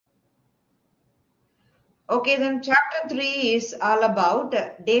Okay, then chapter 3 is all about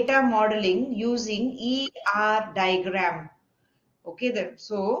data modeling using ER diagram. Okay, then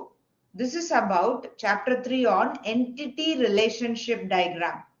so this is about chapter 3 on entity relationship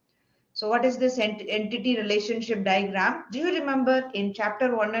diagram. So what is this entity relationship diagram? Do you remember in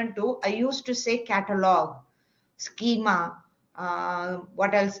chapter 1 and 2, I used to say catalog, schema,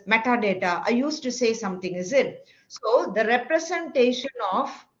 what else? Metadata. I used to say something, is it? So the representation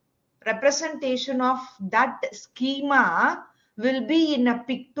of that schema will be in a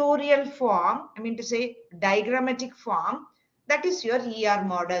pictorial form, I mean to say diagrammatic form. That is your ER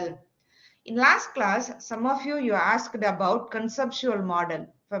model. In last class, some of you asked about conceptual model,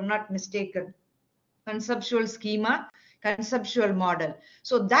 if I'm not mistaken. Conceptual schema, conceptual model.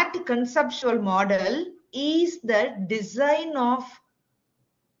 So that conceptual model is the design of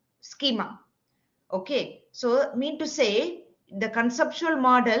schema. Okay, so mean to say the conceptual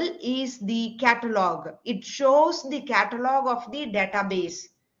model is the catalog. It shows the catalog of the database.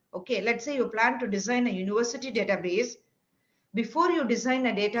 Okay, let's say you plan to design a university database. Before you design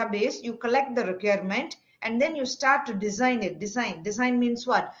a database, you collect the requirement and then you start to design it. Design means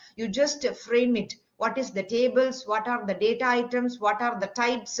what? You just frame it. What is the tables? What are the data items? What are the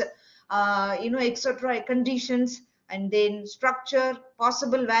types? Etc. Conditions, and then structure,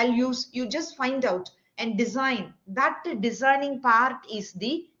 possible values. You just find out and design. That designing part is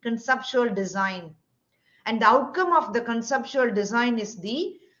the conceptual design. And the outcome of the conceptual design is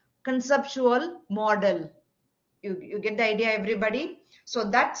the conceptual model. You get the idea, everybody? So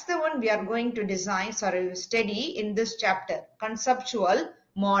that's the one we are going to study in this chapter, conceptual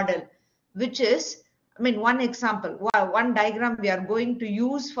model, which is, I mean, one example, one diagram we are going to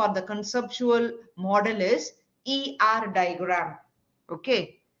use for the conceptual model is ER diagram.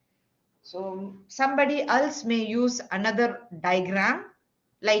 Okay. So somebody else may use another diagram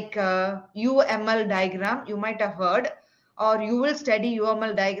like UML diagram, you might have heard, or you will study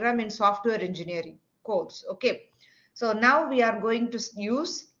UML diagram in software engineering course. Okay. So now we are going to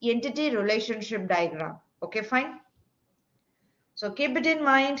use entity relationship diagram. Okay, fine. So keep it in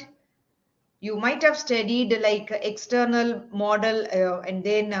mind. You might have studied like external model and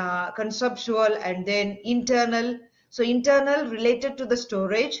then conceptual and then internal. So internal related to the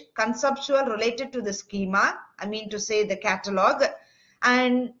storage, conceptual related to the schema, I mean to say the catalog,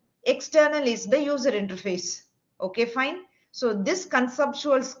 and external is the user interface. Okay, fine. So this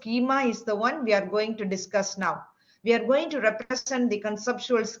conceptual schema is the one we are going to discuss now. We are going to represent the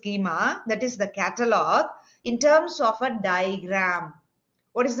conceptual schema, that is the catalog, in terms of a diagram.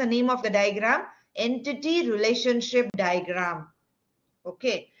 What is the name of the diagram? Entity relationship diagram.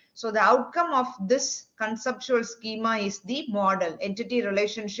 Okay. So the outcome of this conceptual schema is the model, entity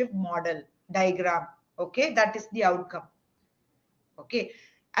relationship model diagram. Okay. That is the outcome. Okay.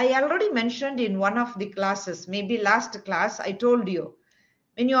 I already mentioned in one of the classes, maybe last class, I told you,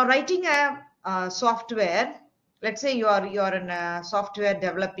 when you are writing a software, let's say you are in a software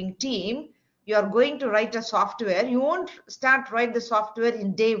developing team, you are going to write a software, you won't write the software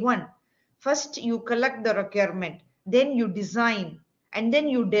in day one. First you collect the requirement, then you design, and then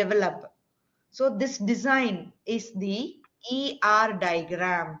you develop. So this design is the ER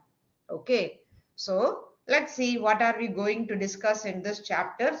diagram. Okay, so let's see what are we going to discuss in this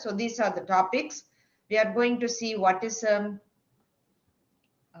chapter. So these are the topics. We are going to see what is it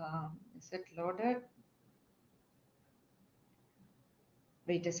loaded?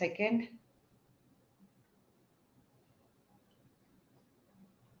 Wait a second.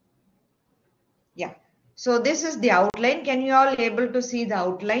 Yeah. So this is the outline. Can you all able to see the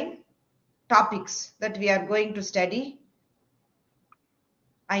outline? Topics that we are going to study?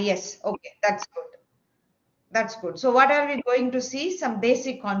 Ah, yes. Okay, that's good. That's good. So what are we going to see? Some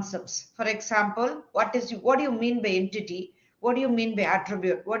basic concepts. For example, what do you mean by entity? What do you mean by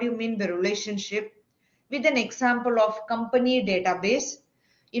attribute? What do you mean by relationship? With an example of company database.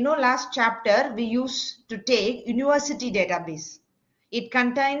 You know, last chapter we used to take university database. It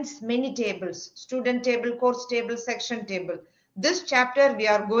contains many tables, student table, course table, section table. This chapter we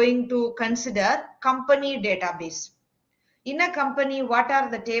are going to consider company database. In a company, what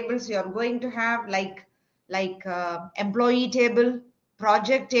are the tables you are going to have, like employee table,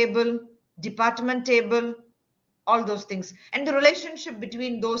 project table, department table, all those things, and the relationship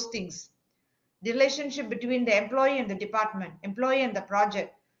between those things, the relationship between the employee and the department, employee and the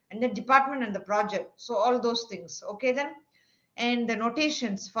project, and the department and the project. So all those things. Okay then. And the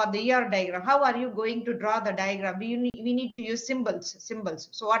notations for the ER diagram. How are you going to draw the diagram? We need to use symbols.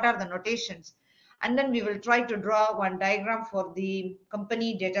 So what are the notations? And then we will try to draw one diagram for the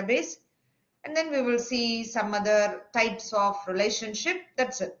company database. And then we will see some other types of relationship.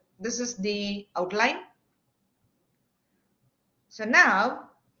 That's it. This is the outline. So now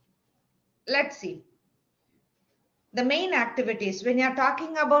let's see the main activities. When you're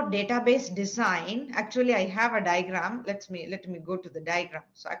talking about database design, actually I have a diagram. Let me go to the diagram.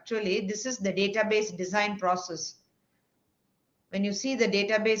 So actually this is the database design process. When you see the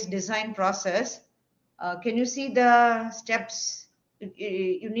database design process, can you see the steps?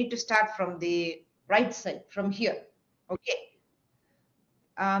 You need to start from the right side, from here. Okay.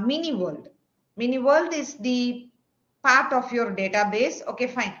 Mini world. Mini world is the part of your database. Okay,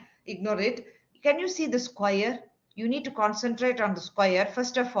 fine. Ignore it. Can you see the square? You need to concentrate on the square.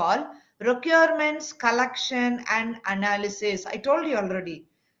 First of all, requirements, collection, and analysis. I told you already.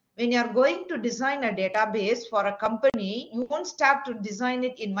 When you're going to design a database for a company, you won't start to design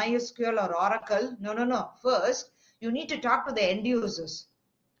it in MySQL or Oracle. No, no, no. First, you need to talk to the end users,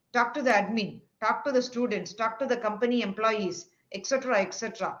 talk to the admin, talk to the students, talk to the company employees, etc.,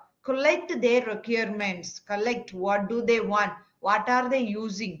 etc. Collect their requirements, collect what do they want, what are they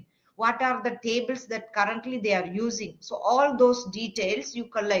using, what are the tables that currently they are using. So all those details you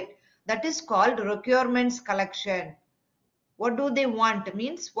collect. That is called requirements collection. What do they want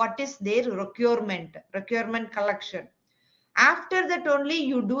means what is their requirement collection. After that only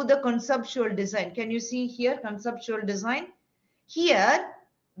you do the conceptual design. Can you see here conceptual design? Here,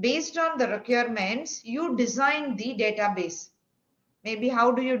 based on the requirements, you design the database. Maybe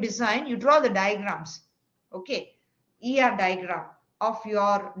how do you design? You draw the diagrams. Okay, ER diagram of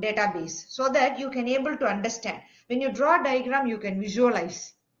your database so that you can able to understand. When you draw a diagram, you can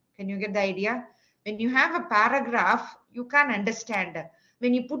visualize. Can you get the idea? When you have a paragraph, you can understand.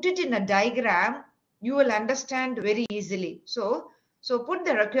 When you put it in a diagram, you will understand very easily. So put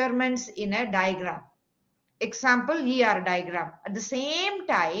the requirements in a diagram. Example, ER diagram. At the same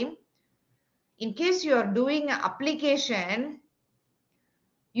time, in case you are doing an application,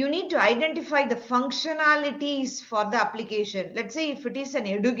 you need to identify the functionalities for the application. Let's say if it is an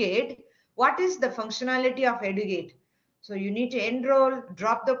Edugate, what is the functionality of Edugate? So you need to enroll,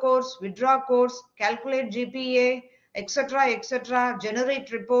 drop the course, withdraw course, calculate GPA, etc., etc.,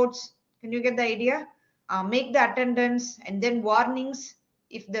 generate reports. Can you get the idea? Make the attendance and then warnings.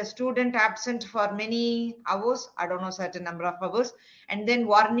 If the student absent for many hours, I don't know, certain number of hours, and then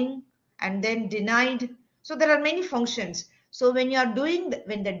warning, and then denied. So there are many functions. So when you are doing,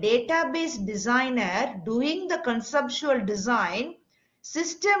 when the database designer doing the conceptual design,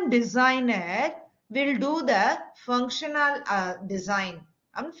 system designer will do the functional design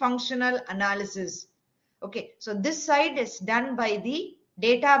and functional analysis. Okay, so this side is done by the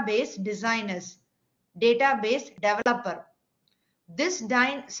database designers, database developer. The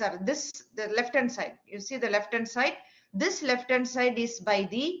left hand side, you see the left hand side, this left hand side is by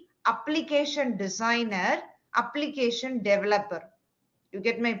the application designer, application developer. You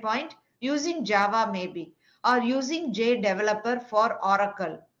get my point? Using Java maybe, or using JDeveloper for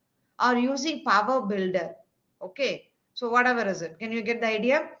Oracle, or using Power Builder. Okay, so whatever is it, can you get the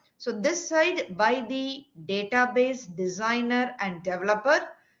idea? So this side by the database designer and developer,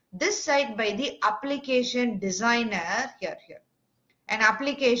 this side by the application designer, here an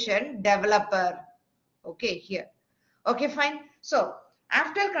application developer. Okay, here. Okay, fine. So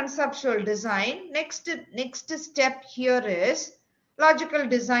after conceptual design, next step here is logical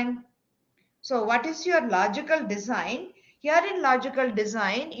design. So what is your logical design? Here in logical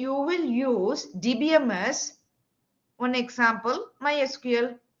design, you will use DBMS. One example,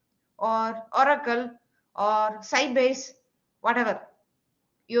 MySQL or Oracle or Sybase, whatever.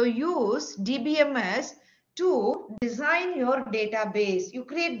 You use DBMS to design your database. You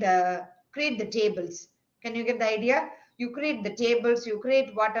create the tables. Can you get the idea? You create the tables, you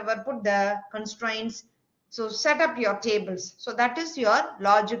create whatever, put the constraints. So set up your tables. So that is your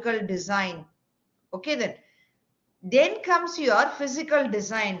logical design. Okay, then comes your physical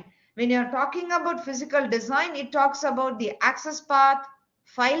design. When you're talking about physical design, it talks about the access path,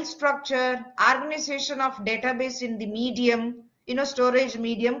 file structure, organization of database in the medium, storage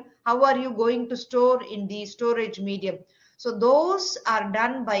medium. How are you going to store in the storage medium? So those are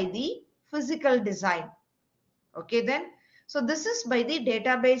done by the physical design. Okay then. So this is by the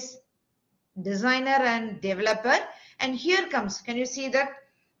database designer and developer. And here comes, can you see that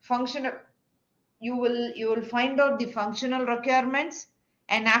functional? You will find out the functional requirements,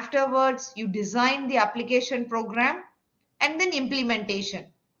 and afterwards you design the application program and then implementation.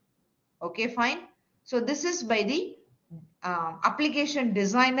 Okay, fine. So this is by the application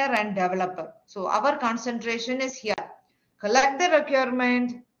designer and developer. So our concentration is here. Collect the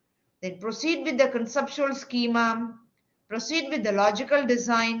requirement, then proceed with the conceptual schema, proceed with the logical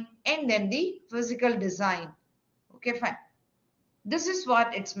design, and then the physical design. Okay, fine. This is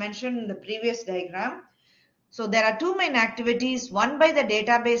what it's mentioned in the previous diagram. So there are two main activities, one by the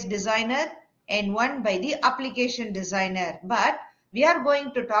database designer and one by the application designer. But we are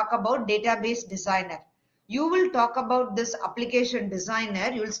going to talk about database designer. You will talk about this application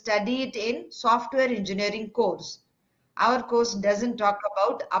designer. You will study it in software engineering course. Our course doesn't talk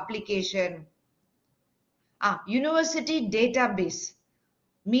about application. University database.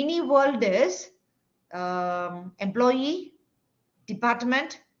 Mini world is employee,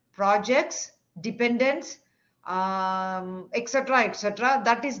 department, projects, dependents, etc., etc.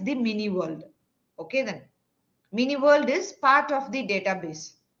 That is the mini world. Okay, then mini world is part of the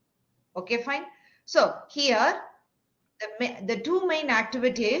database. Okay, fine. So here the two main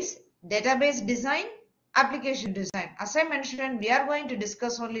activities, database design, application design. As I mentioned, we are going to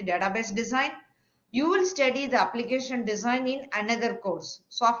discuss only database design. You will study the application design in another course,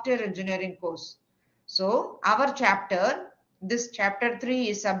 software engineering course. So our chapter, this chapter 3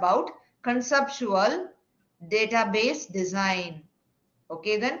 is about conceptual database design.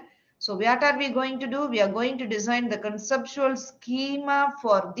 Okay then. So what are we going to do? We are going to design the conceptual schema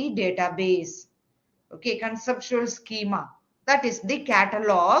for the database. Okay, conceptual schema. That is the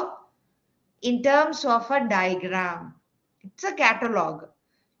catalog in terms of a diagram. It's a catalog.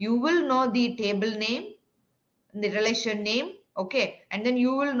 You will know the table name, the relation name, okay, and then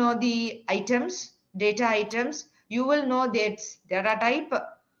you will know the items, data items. You will know that data type,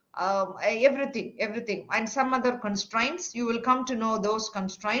 everything, and some other constraints. You will come to know those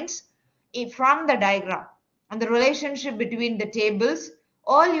constraints from the diagram, and the relationship between the tables.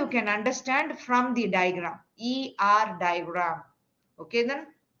 All you can understand from the diagram, ER diagram. Okay then.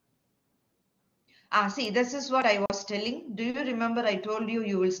 See, this is what I was telling. Do you remember I told you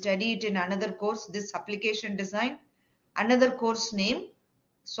you will study it in another course, this application design, another course name,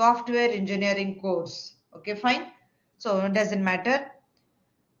 software engineering course. Okay, fine. So it doesn't matter.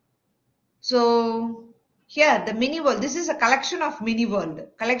 So here the mini world, this is a collection of mini world.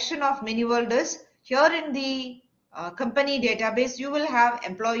 Collection of mini world is here in the company database, you will have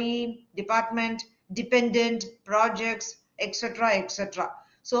employee, department, dependent, projects, etc., etc.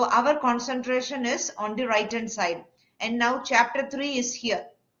 So our concentration is on the right hand side. And now chapter 3 is here,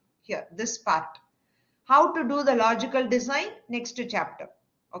 this part. How to do the logical design, next chapter.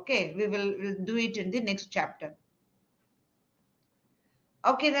 Okay, we'll do it in the next chapter.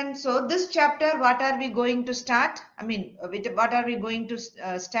 Okay then, so this chapter, what are we going to start? I mean, what are we going to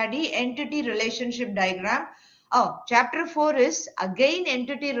study? Entity relationship diagram. Oh, chapter 4 is again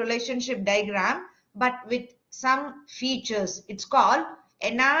entity relationship diagram, but with some features. It's called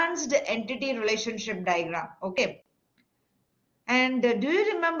enhanced entity relationship diagram. Okay. And do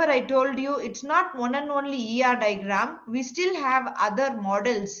you remember I told you it's not one and only ER diagram. We still have other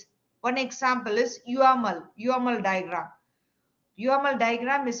models. One example is UML diagram. UML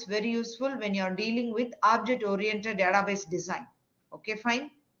diagram is very useful when you're dealing with object-oriented database design. Okay,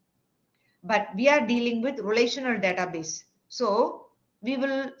 fine. But we are dealing with relational database. So we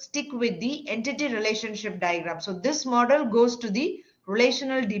will stick with the entity relationship diagram. So this model goes to the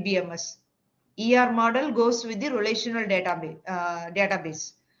relational DBMS. ER model goes with the relational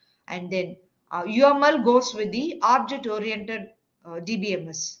database. And then UML goes with the object-oriented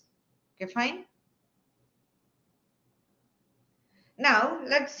DBMS. Okay, fine. Now,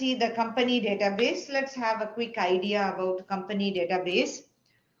 let's see the company database. Let's have a quick idea about company database.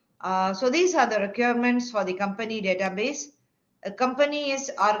 So these are the requirements for the company database. A company is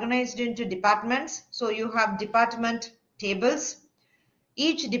organized into departments. So you have department tables.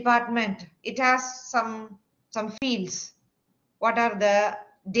 Each department, it has some fields. What are the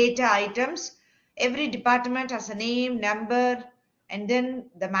data items? Every department has a name, number, and then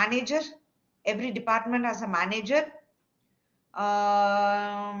the manager. Every department has a manager.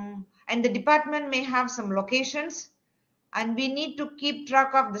 And the department may have some locations, and we need to keep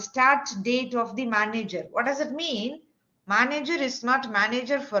track of the start date of the manager. What does it mean? Manager is not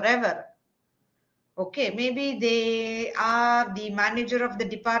manager forever. Okay, maybe they are the manager of the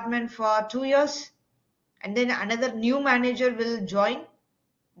department for 2 years, and then another new manager will join.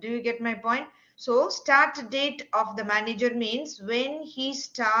 Do you get my point? So start date of the manager means when he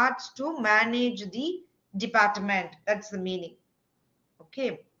starts to manage the department. That's the meaning.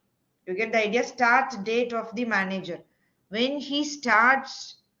 Okay, you get the idea. Start date of the manager, when he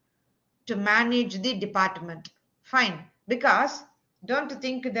starts to manage the department. Fine, because don't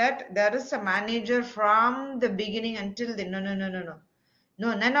think that there is a manager from the beginning until the no,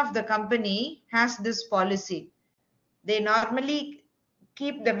 none of the company has this policy. They normally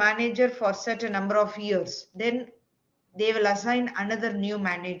keep the manager for certain number of years, then they will assign another new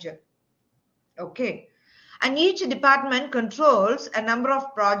manager. Okay. And each department controls a number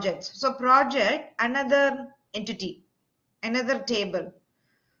of projects. So project, another entity, another table.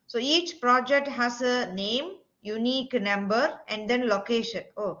 So each project has a name, unique number, and then location.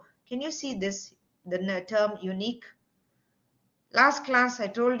 Oh, can you see this, the term unique? Last class I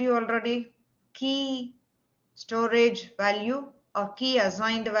told you already, key storage value or key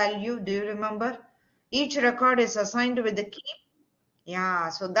assigned value. Do you remember? Each record is assigned with the key. Yeah,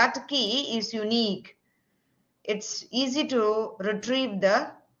 so that key is unique. It's easy to retrieve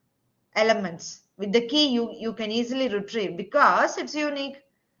the elements. With the key, you can easily retrieve because it's unique.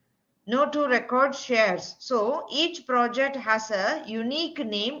 No two record shares. So each project has a unique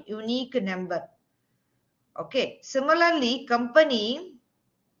name, unique number. Okay. Similarly, company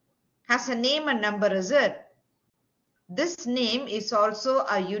has a name and number, is it? This name is also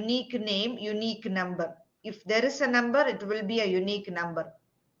a unique name, unique number. If there is a number, it will be a unique number.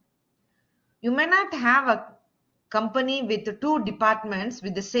 You may not have a company with two departments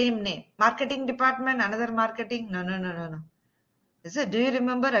with the same name. Marketing department, another marketing. No. Is it? Do you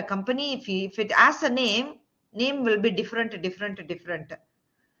remember a company? If it has a name will be different.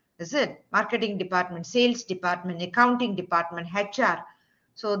 Is it? Marketing department, sales department, accounting department, HR.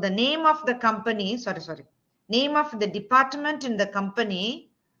 So the name of the company, name of the department in the company,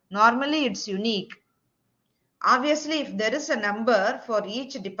 normally it's unique. Obviously, if there is a number for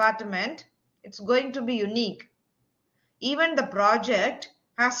each department, it's going to be unique. Even the project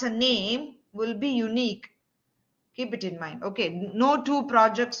has a name will be unique. Keep it in mind. Okay, no two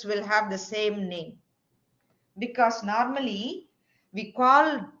projects will have the same name. Because normally we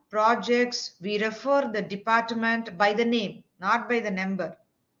call projects, we refer the department by the name, not by the number.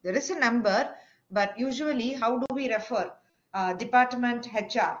 There is a number, but usually how do we refer? Department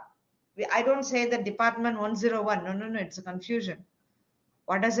HR. I don't say the department 101. No, it's a confusion.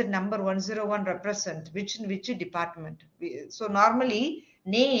 What does it number 101 represent? Which department? So normally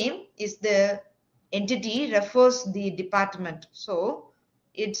name is the entity, refers the department. So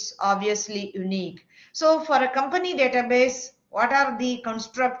it's obviously unique. So for a company database, what are the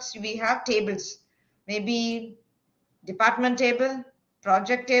constructs? We have tables, maybe department table,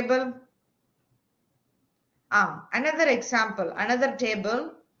 project table. Another example, another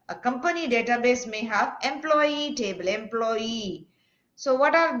table, a company database may have employee table, employee. So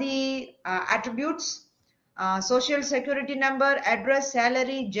what are the attributes? Social security number, address,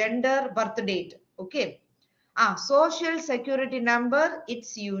 salary, gender, birth date. Okay. Social security number,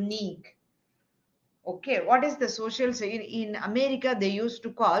 it's unique. Okay, what is the social in America they used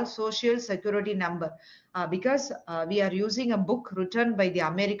to call social security number because we are using a book written by the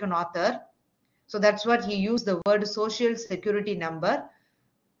American author. So that's what he used the word social security number.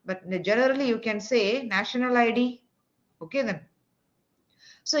 But generally you can say national ID. Okay then.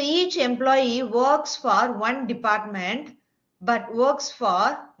 So each employee works for one department but works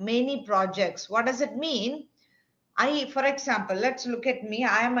for many projects. What does it mean? For example, let's look at me.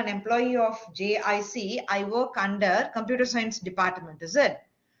 I am an employee of JIC. I work under computer science department, is it?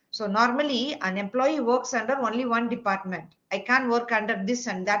 So normally an employee works under only one department. I can't work under this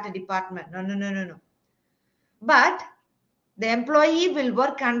and that department. No. But the employee will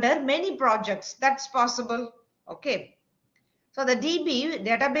work under many projects. That's possible. Okay. So the DB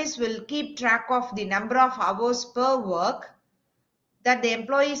database will keep track of the number of hours per work that the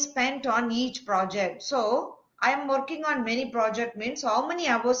employee spent on each project. So I am working on many projects means how many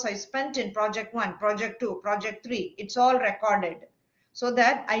hours I spent in project 1, project 2, project 3. It's all recorded so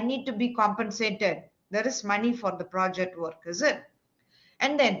that I need to be compensated. There is money for the project work, is it?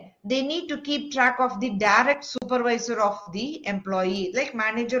 And then they need to keep track of the direct supervisor of the employee, like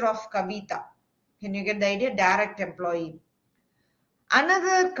manager of Kavita. Can you get the idea? Direct employee.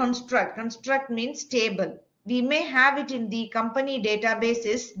 Another construct means table. We may have it in the company database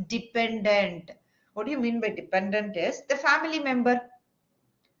is dependent. What do you mean by dependent is the family member.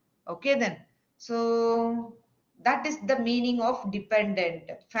 Okay then. So that is the meaning of dependent.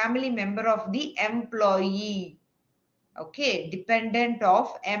 Family member of the employee. Okay, dependent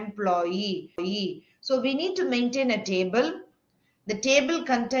of employee. So we need to maintain a table. The table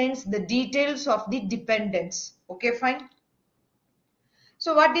contains the details of the dependents. Okay, fine.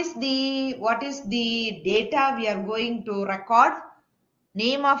 So what is the data we are going to record?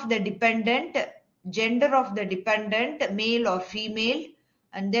 Name of the dependent, gender of the dependent, male or female,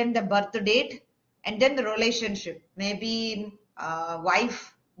 and then the birth date, and then the relationship, maybe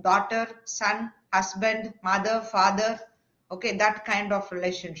wife, daughter, son, husband, mother, father. Okay, that kind of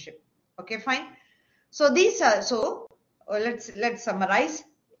relationship. Okay, fine. So these are let's summarize.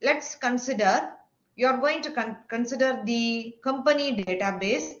 Let's consider. You are going to consider the company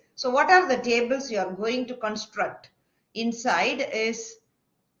database. So what are the tables you are going to construct? Inside is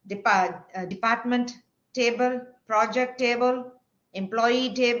department table, project table,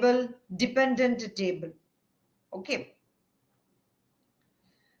 employee table, dependent table. Okay.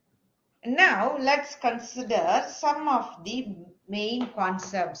 Now let's consider some of the main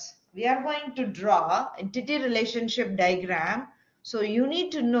concepts. We are going to draw entity relationship diagram. So you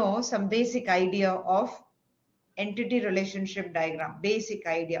need to know some basic idea of entity relationship diagram. Basic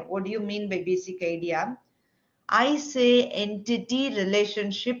idea. What do you mean by basic idea? I say entity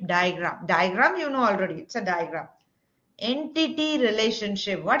relationship diagram. Diagram you know already. It's a diagram. Entity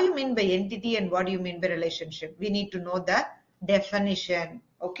relationship. What do you mean by entity and what do you mean by relationship? We need to know the definition.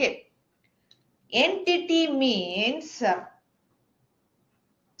 Okay. Entity means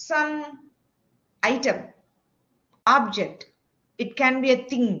some item, object. It can be a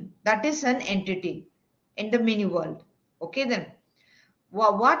thing. That is an entity in the mini world. Okay then.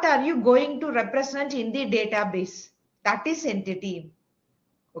 What are you going to represent in the database? That is entity.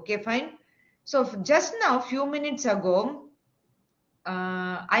 Okay, fine. So just now, few minutes ago,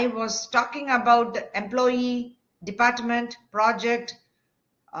 I was talking about employee, department, project,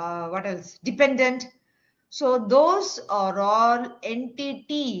 what else? Dependent. So those are all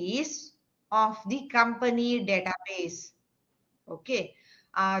entities of the company database. Okay.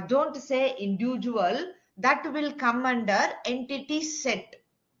 Don't say individual. That will come under entity set.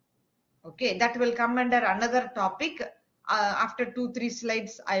 Okay. That will come under another topic. After 2-3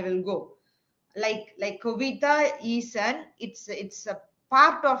 slides, I will go. Like Kavita is it's a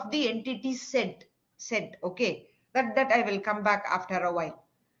part of the entity set. Okay. That I will come back after a while.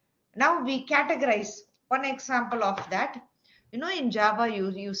 Now we categorize. One example of that, you know, in Java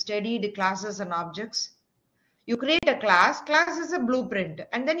you studied classes and objects. You create a class is a blueprint,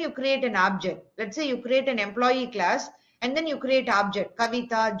 and then you create an object. Let's say you create an employee class and then you create object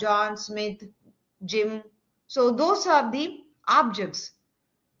Kavita, John, Smith, Jim. So those are the objects.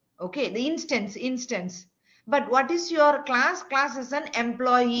 Okay, the instance. But what is your class? Class is an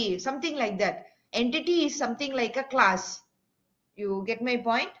employee, something like that. Entity is something like a class. You get my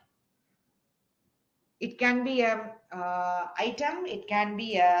point? It can be a item, it can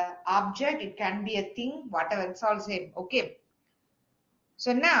be a object, it can be a thing, whatever, it's all same. Okay.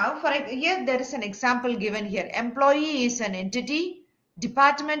 So now for here there is an example given here. Employee is an entity,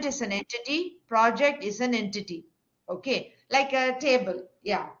 department is an entity, project is an entity. Okay, like a table.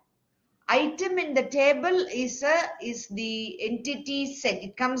 Yeah. Item in the table is the entity set.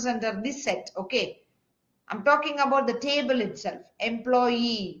 It comes under this set. Okay. I'm talking about the table itself.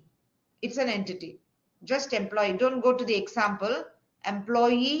 Employee, it's an entity. Just employee. Don't go to the example.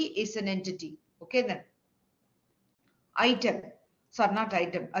 Employee is an entity. Okay then. Item. Sorry, not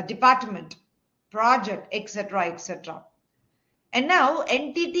item. A department, project, etc. etc. And now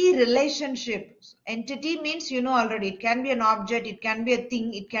entity relationship. Entity means you know already. It can be an object. It can be a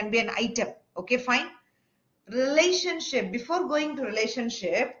thing. It can be an item. Okay, fine. Relationship. Before going to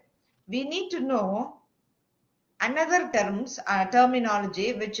relationship, we need to know another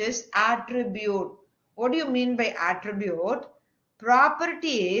terminology, which is attribute. What do you mean by attribute?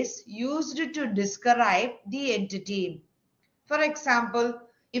 Properties used to describe the entity. For example,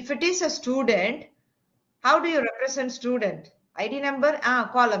 if it is a student, how do you represent student? ID number,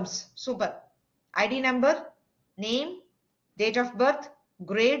 columns, super. ID number, name, date of birth,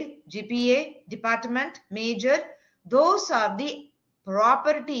 grade, GPA, department, major. Those are the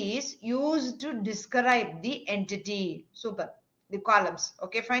properties used to describe the entity. Super. The columns.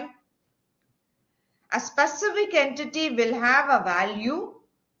 Okay, fine. A specific entity will have a value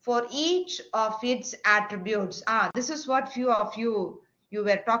for each of its attributes. This is what few of you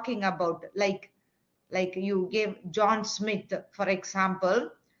were talking about. Like you gave John Smith, for example.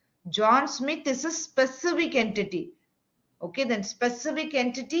 John Smith is a specific entity. Okay, then specific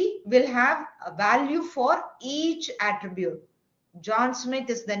entity will have a value for each attribute. John Smith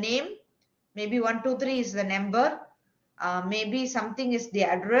is the name. Maybe 1, 2, 3 is the number. Maybe something is the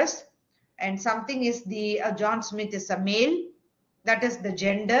address. And something is the John Smith is a male. That is the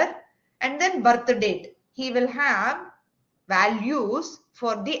gender. And then birth date. He will have values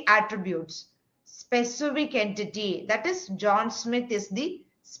for the attributes. Specific entity. That is John Smith is the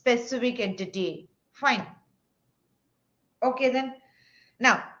specific entity. Fine. Okay then.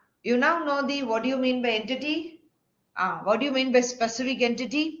 Now, you now know the what do you mean by entity? What do you mean by specific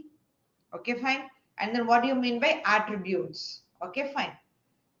entity? Okay, fine. And then what do you mean by attributes? Okay, fine.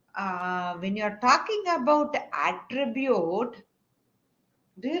 When you are talking about attribute,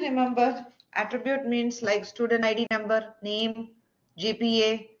 do you remember? Attribute means like student ID number, name,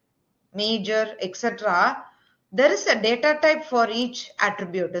 GPA, major, etc. There is a data type for each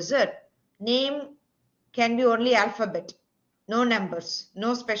attribute, is it? Name can be only alphabet, no numbers,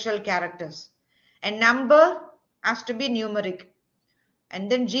 no special characters. And number has to be numeric. And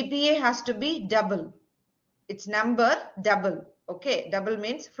then GPA has to be double. It's number double. Okay, double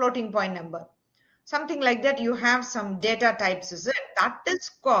means floating point number. Something like that. You have some data types, is it? That is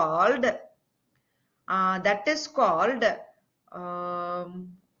called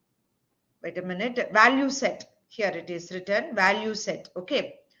wait a minute, value set. Here it is written, value set.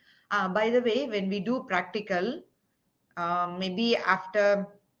 Okay. By the way, when we do practical, maybe after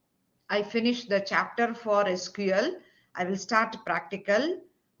I finish the chapter for SQL, I will start practical.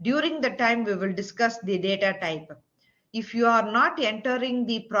 During the time, we will discuss the data type. If you are not entering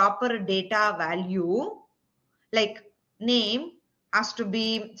the proper data value, like name has to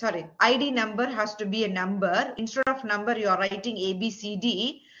be, sorry, ID number has to be a number. Instead of number, you are writing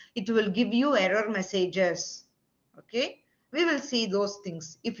ABCD, it will give you error messages. Okay, we will see those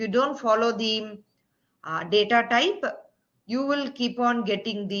things. If you don't follow the data type, you will keep on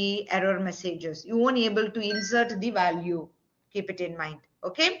getting the error messages. You won't be able to insert the value. Keep it in mind.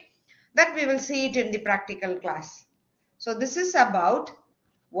 Okay, that we will see it in the practical class. So this is about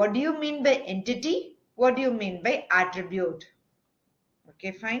what do you mean by entity? What do you mean by attribute?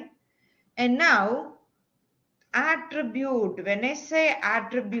 Okay, fine. And now attribute. When I say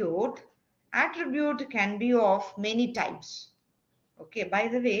attribute, attribute can be of many types. Okay, by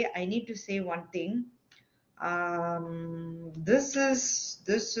the way, I need to say one thing. This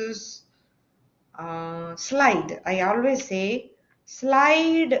is slide. I always say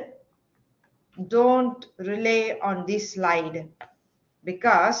slide, don't rely on this slide,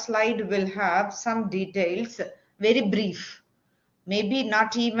 because slide will have some details, very brief, maybe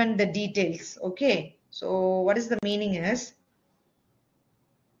not even the details. Okay, so what is the meaning is,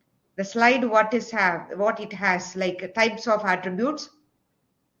 the slide what it has like types of attributes,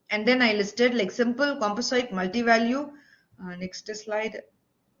 and then I listed like simple, composite, multi-value. Next slide.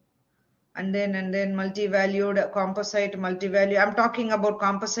 And then multi-valued, composite, multi-value. I'm talking about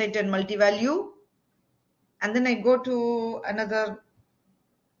composite and multi-value. And then I go to another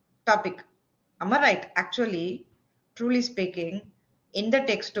topic. Am I right? Actually, truly speaking, in the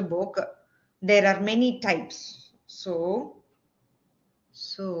textbook, there are many types. So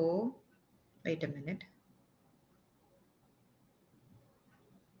wait a minute.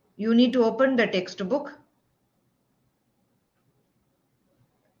 You need to open the textbook.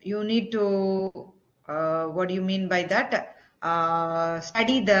 You need to, what do you mean by that?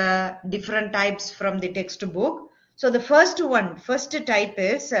 Study the different types from the textbook. So the first type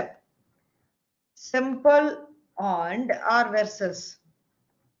is simple and or versus.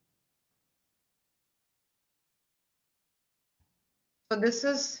 So this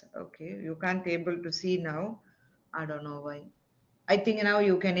is, okay, you can't able to see now. I don't know why. I think now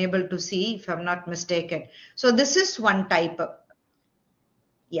you can able to see, if I'm not mistaken. So this is one type.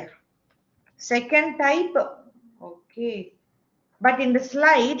 Yeah. Second type, okay. But in the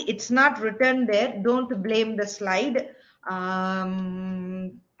slide, it's not written there. Don't blame the slide.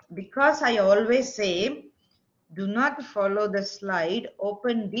 Because I always say, do not follow the slide,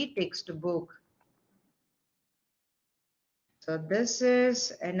 open the textbook. So this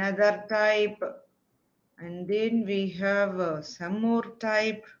is another type. And then we have some more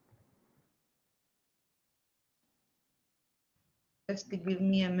type. Just give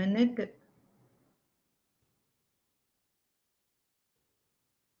me a minute.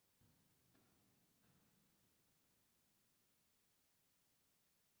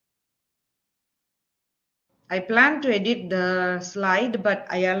 I plan to edit the slide, but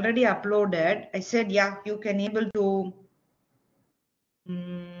I already uploaded. I said, yeah, you can able to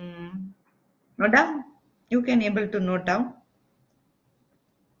note down. You can able to note down.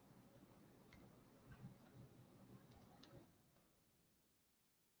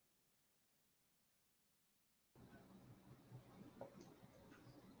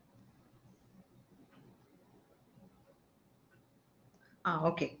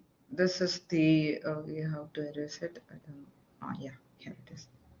 Okay. This is the, we have to erase it. I don't know. Yeah, here it is.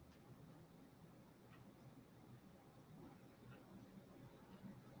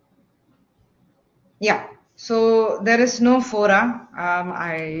 Yeah, so there is no fora.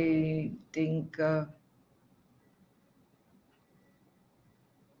 I think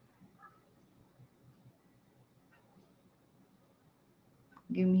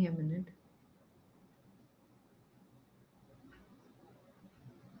give me a minute.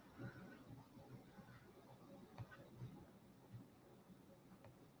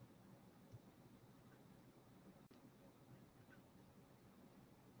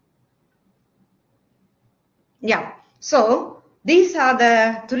 Yeah, so these are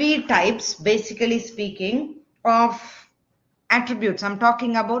the three types, basically speaking, of attributes. I'm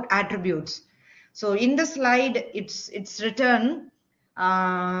talking about attributes. So in the slide, it's written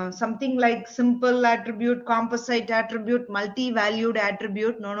something like simple attribute, composite attribute, multi-valued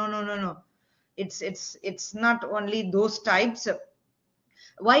attribute. No. It's not only those types.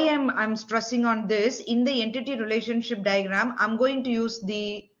 Why I'm stressing on this, in the entity relationship diagram, I'm going to use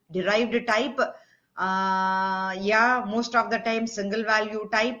the derived type. Yeah, most of the time single value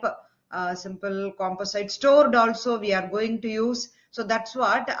type, simple composite, stored also we are going to use. So that's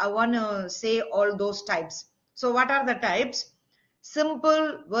what I want to say, all those types. So what are the types?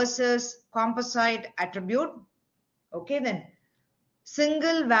 Simple versus composite attribute. Okay, then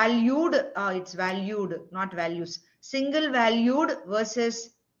single valued, it's valued, not values. Single valued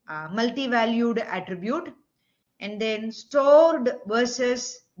versus multi-valued attribute, and then stored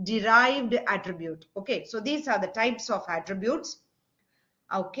versus derived attribute. Okay, so these are the types of attributes.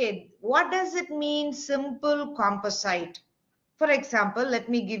 Okay, what does it mean, simple composite? For example, let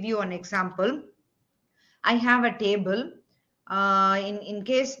me give you an example. I have a table. In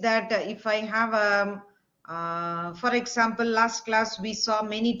case that if I have for example, last class we saw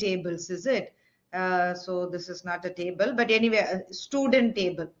many tables, is it? So this is not a table, but anyway, a student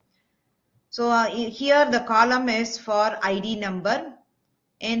table. So here the column is for ID number,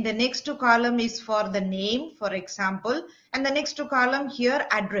 and the next column is for the name, for example, and the next column here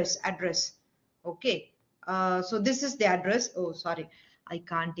address. Okay, so this is the address. Oh, sorry, I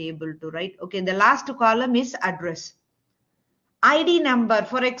can't able to write. Okay, the last column is address. ID number,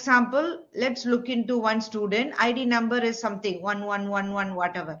 for example, let's look into one student. ID number is something 1111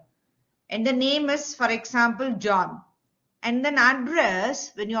 whatever, and the name is, for example, John. And then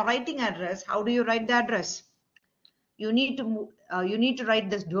address, when you're writing address, how do you write the address? You need to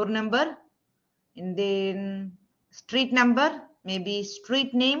write this door number, and then street number, maybe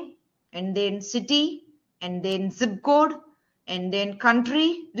street name, and then city, and then zip code, and then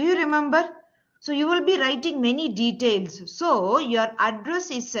country. Do you remember? So you will be writing many details. So your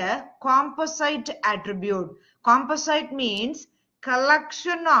address is a composite attribute. Composite means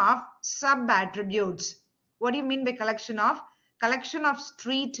collection of sub attributes. What do you mean by collection of? Collection of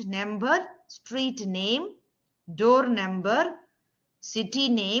street number, street name, door number, city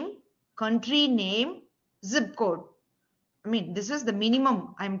name, country name, zip code. I mean, this is the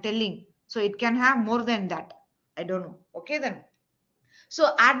minimum I'm telling. So it can have more than that. I don't know. Okay then.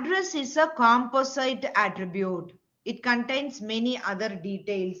 So address is a composite attribute. It contains many other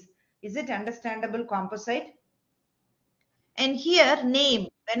details. Is it understandable, composite? And here name.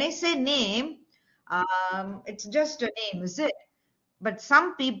 When I say name, it's just a name, is it? But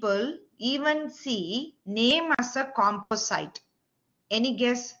some people even see name as a composite. Any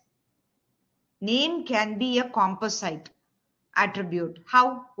guess? Name can be a composite attribute.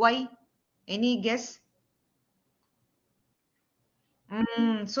 How? Why? Any guess?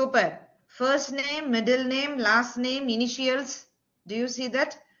 Super. First name, middle name, last name, initials. Do you see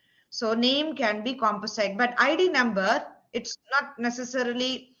that? So name can be composite, but ID number, it's not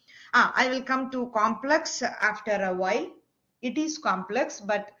necessarily. I will come to complex after a while. It is complex,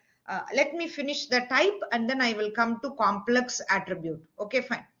 but let me finish the type and then I will come to complex attribute. Okay,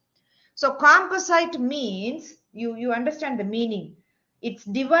 fine. So composite means, you understand the meaning. It's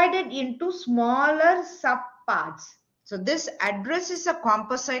divided into smaller subparts. So this address is a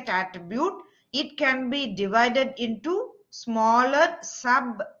composite attribute. It can be divided into smaller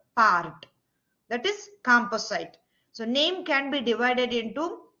subpart. That is composite. So name can be divided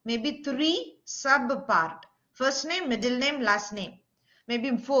into maybe 3 subpart. First name, middle name, last name.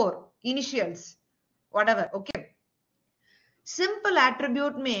 Maybe 4 initials, whatever. Okay. Simple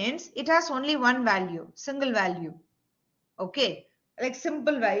attribute means it has only one value, single value. Okay, like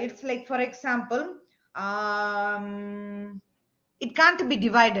simple value. It's like, for example, it can't be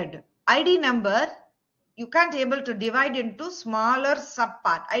divided. ID number, you can't able to divide into smaller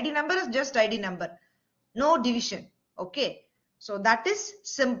subpart. ID number is just ID number. No division. Okay, so that is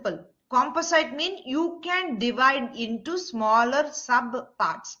simple. Composite means you can divide into smaller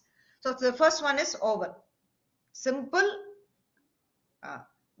subparts. So the first one is over. Simple.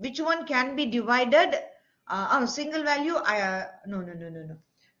 Which one can be divided? Single value. No.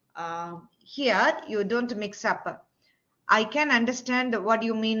 Here you don't mix up. I can understand what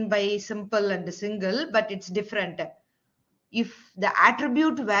you mean by simple and single, but it's different. If the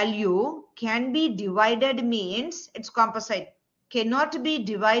attribute value can be divided means it's composite. Cannot be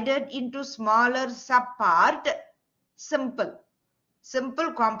divided into smaller subpart. Simple.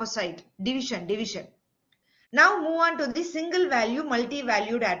 Simple composite. Division. Now move on to the single value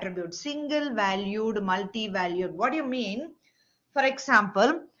multi-valued attribute. Single valued multi-valued. What do you mean? For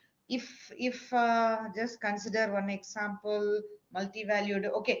example, if just consider one example, multi-valued.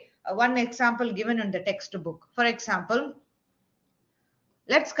 Okay, one example given in the textbook. For example,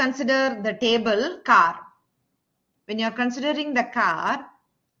 let's consider the table car. When you're considering the car,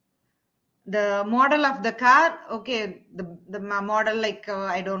 the model of the car, okay, the model like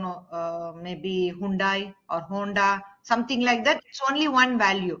I don't know, maybe Hyundai or Honda, something like that. It's only one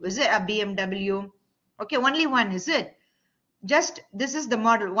value. Is it a BMW? Okay, only one, is it? Just this is the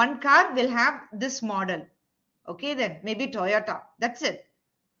model. One car will have this model. Okay, then maybe Toyota. That's it.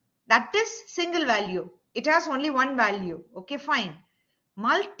 That is single value. It has only one value. Okay, fine.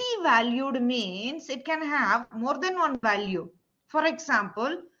 Multi-valued means it can have more than one value. For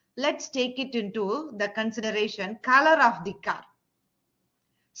example, let's take it into the consideration color of the car.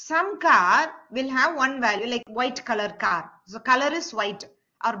 Some car will have one value, like white color car. So color is white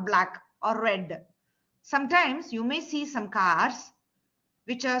or black or red. Sometimes you may see some cars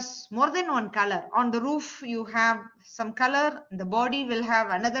which has more than one color. On the roof you have some color, the body will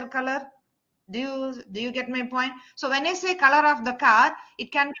have another color. Do you get my point? So when I say color of the car,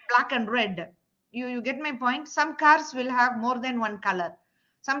 it can be black and red. You get my point? Some cars will have more than one color.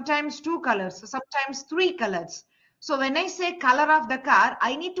 Sometimes two colors, sometimes three colors. So when I say color of the car,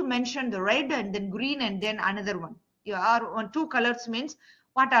 I need to mention the red and then green and then another one. You are on two colors means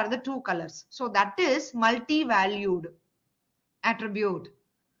what are the two colors? So that is multi-valued attribute.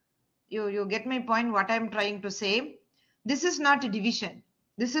 You get my point, what I'm trying to say? This is not a division.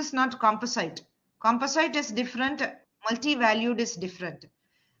 This is not composite. Composite is different. Multi-valued is different.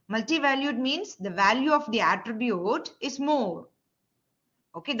 Multi-valued means the value of the attribute is more.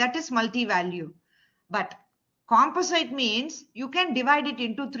 Okay, that is multi-value. But composite means you can divide it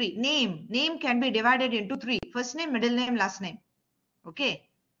into three. Name can be divided into three. First name, middle name, last name. Okay.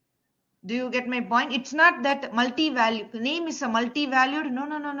 Do you get my point? It's not that multi-value. Name is a multi-valued.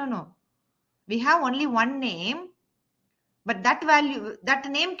 No. We have only one name, but that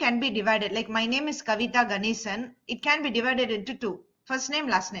name can be divided. Like my name is Kavita Ganesan. It can be divided into two. First name,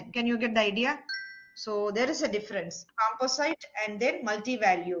 last name. Can you get the idea? So there is a difference. Composite and then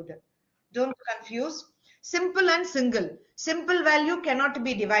multi-valued. Don't confuse. Simple and single. Simple value cannot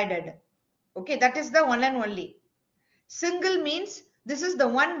be divided. Okay, that is the one and only. Single means this is the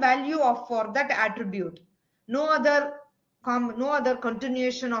one value of for that attribute. No other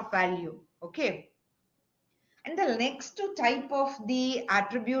continuation of value. Okay. And the next type of the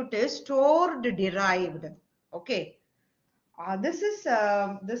attribute is stored derived. Okay. This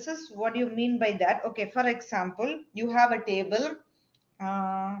is what you mean by that. Okay. For example, you have a table.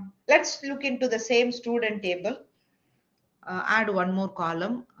 Let's look into the same student table. Add one more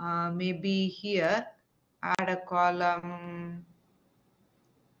column. Maybe here, add a column.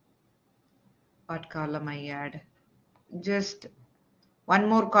 What column I add? Just one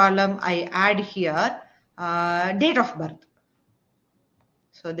more column I add here. Date of birth.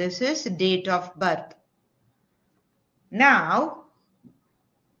 So this is date of birth. Now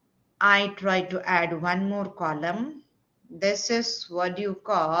I try to add one more column. This is what you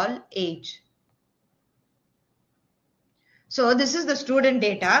call age. So this is the student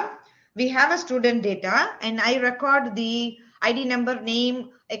data. We have a student data and I record the ID number,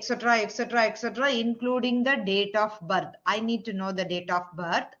 name, etc., including the date of birth. I need to know the date of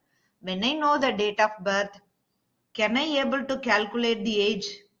birth. When I know the date of birth, can I able to calculate the age,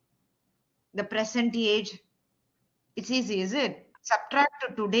 the present age? It's easy, is it?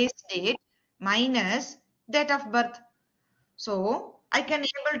 Subtract today's date minus date of birth. So I can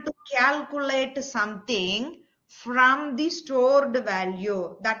able to calculate something from the stored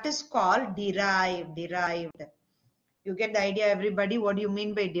value. That is called derived. You get the idea, everybody? What do you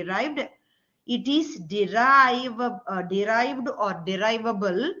mean by derived? It is derived or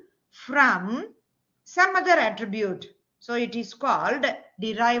derivable from some other attribute. So it is called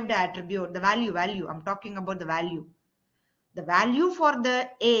derived attribute. The value. I'm talking about the value. The value for the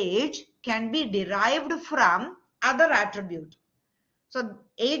age can be derived from other attribute. So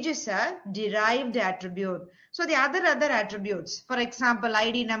age is a derived attribute. So the other attributes, for example,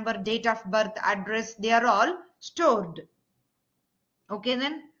 ID number, date of birth, address, they are all stored. Okay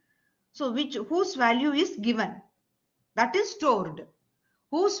then. So whose value is given? That is stored.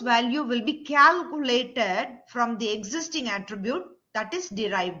 Whose value will be calculated from the existing attribute, that is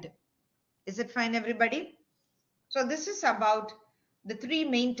derived. Is it fine, everybody? So this is about the three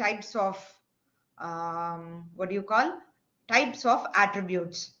main types of types of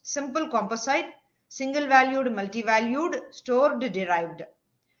attributes: simple composite, single valued, multi-valued, stored, derived.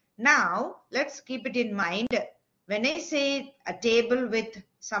 Now let's keep it in mind. When I say a table with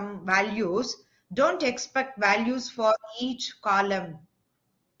some values, don't expect values for each column.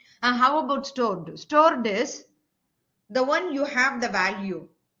 How about stored? Stored is the one you have the value.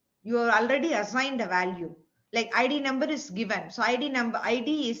 You are already assigned a value. Like ID number is given. So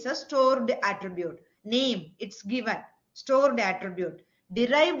ID is a stored attribute. Name, it's given. Stored attribute.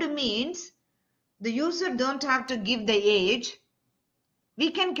 Derived means the user don't have to give the age.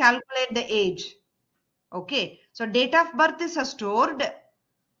 We can calculate the age. Okay. So date of birth is a stored.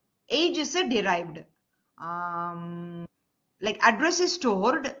 Age is a derived. Like address is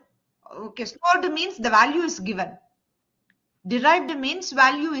stored. Okay. Stored means the value is given. Derived means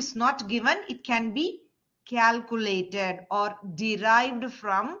value is not given. It can be calculated or derived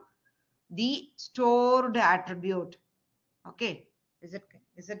from the stored attribute. Okay. Is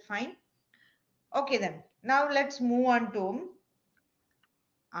it fine? Okay then. Now let's move on to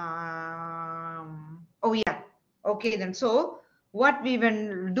oh yeah. Okay then. So what we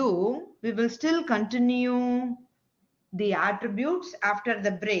will do, we will still continue the attributes after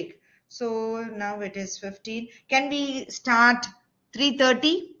the break. So now it is 15. Can we start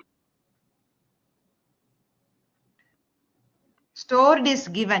 3:30? Stored is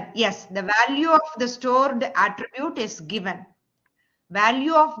given. Yes, the value of the stored attribute is given.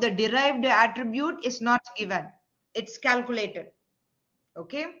 Value of the derived attribute is not given. It's calculated.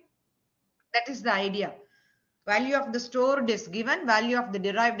 Okay. That is the idea. Value of the stored is given. Value of the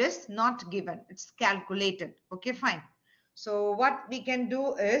derived is not given. It's calculated. Okay, fine. So what we can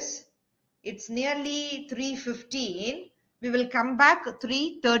do is, it's nearly 3:15. We will come back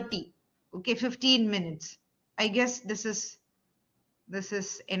 3:30. Okay, 15 minutes. I guess this is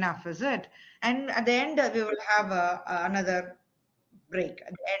enough, is it? And at the end, we will have another break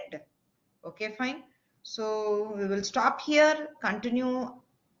at the end. Okay, fine. So we will stop here, continue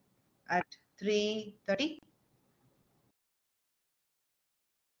at 3:30.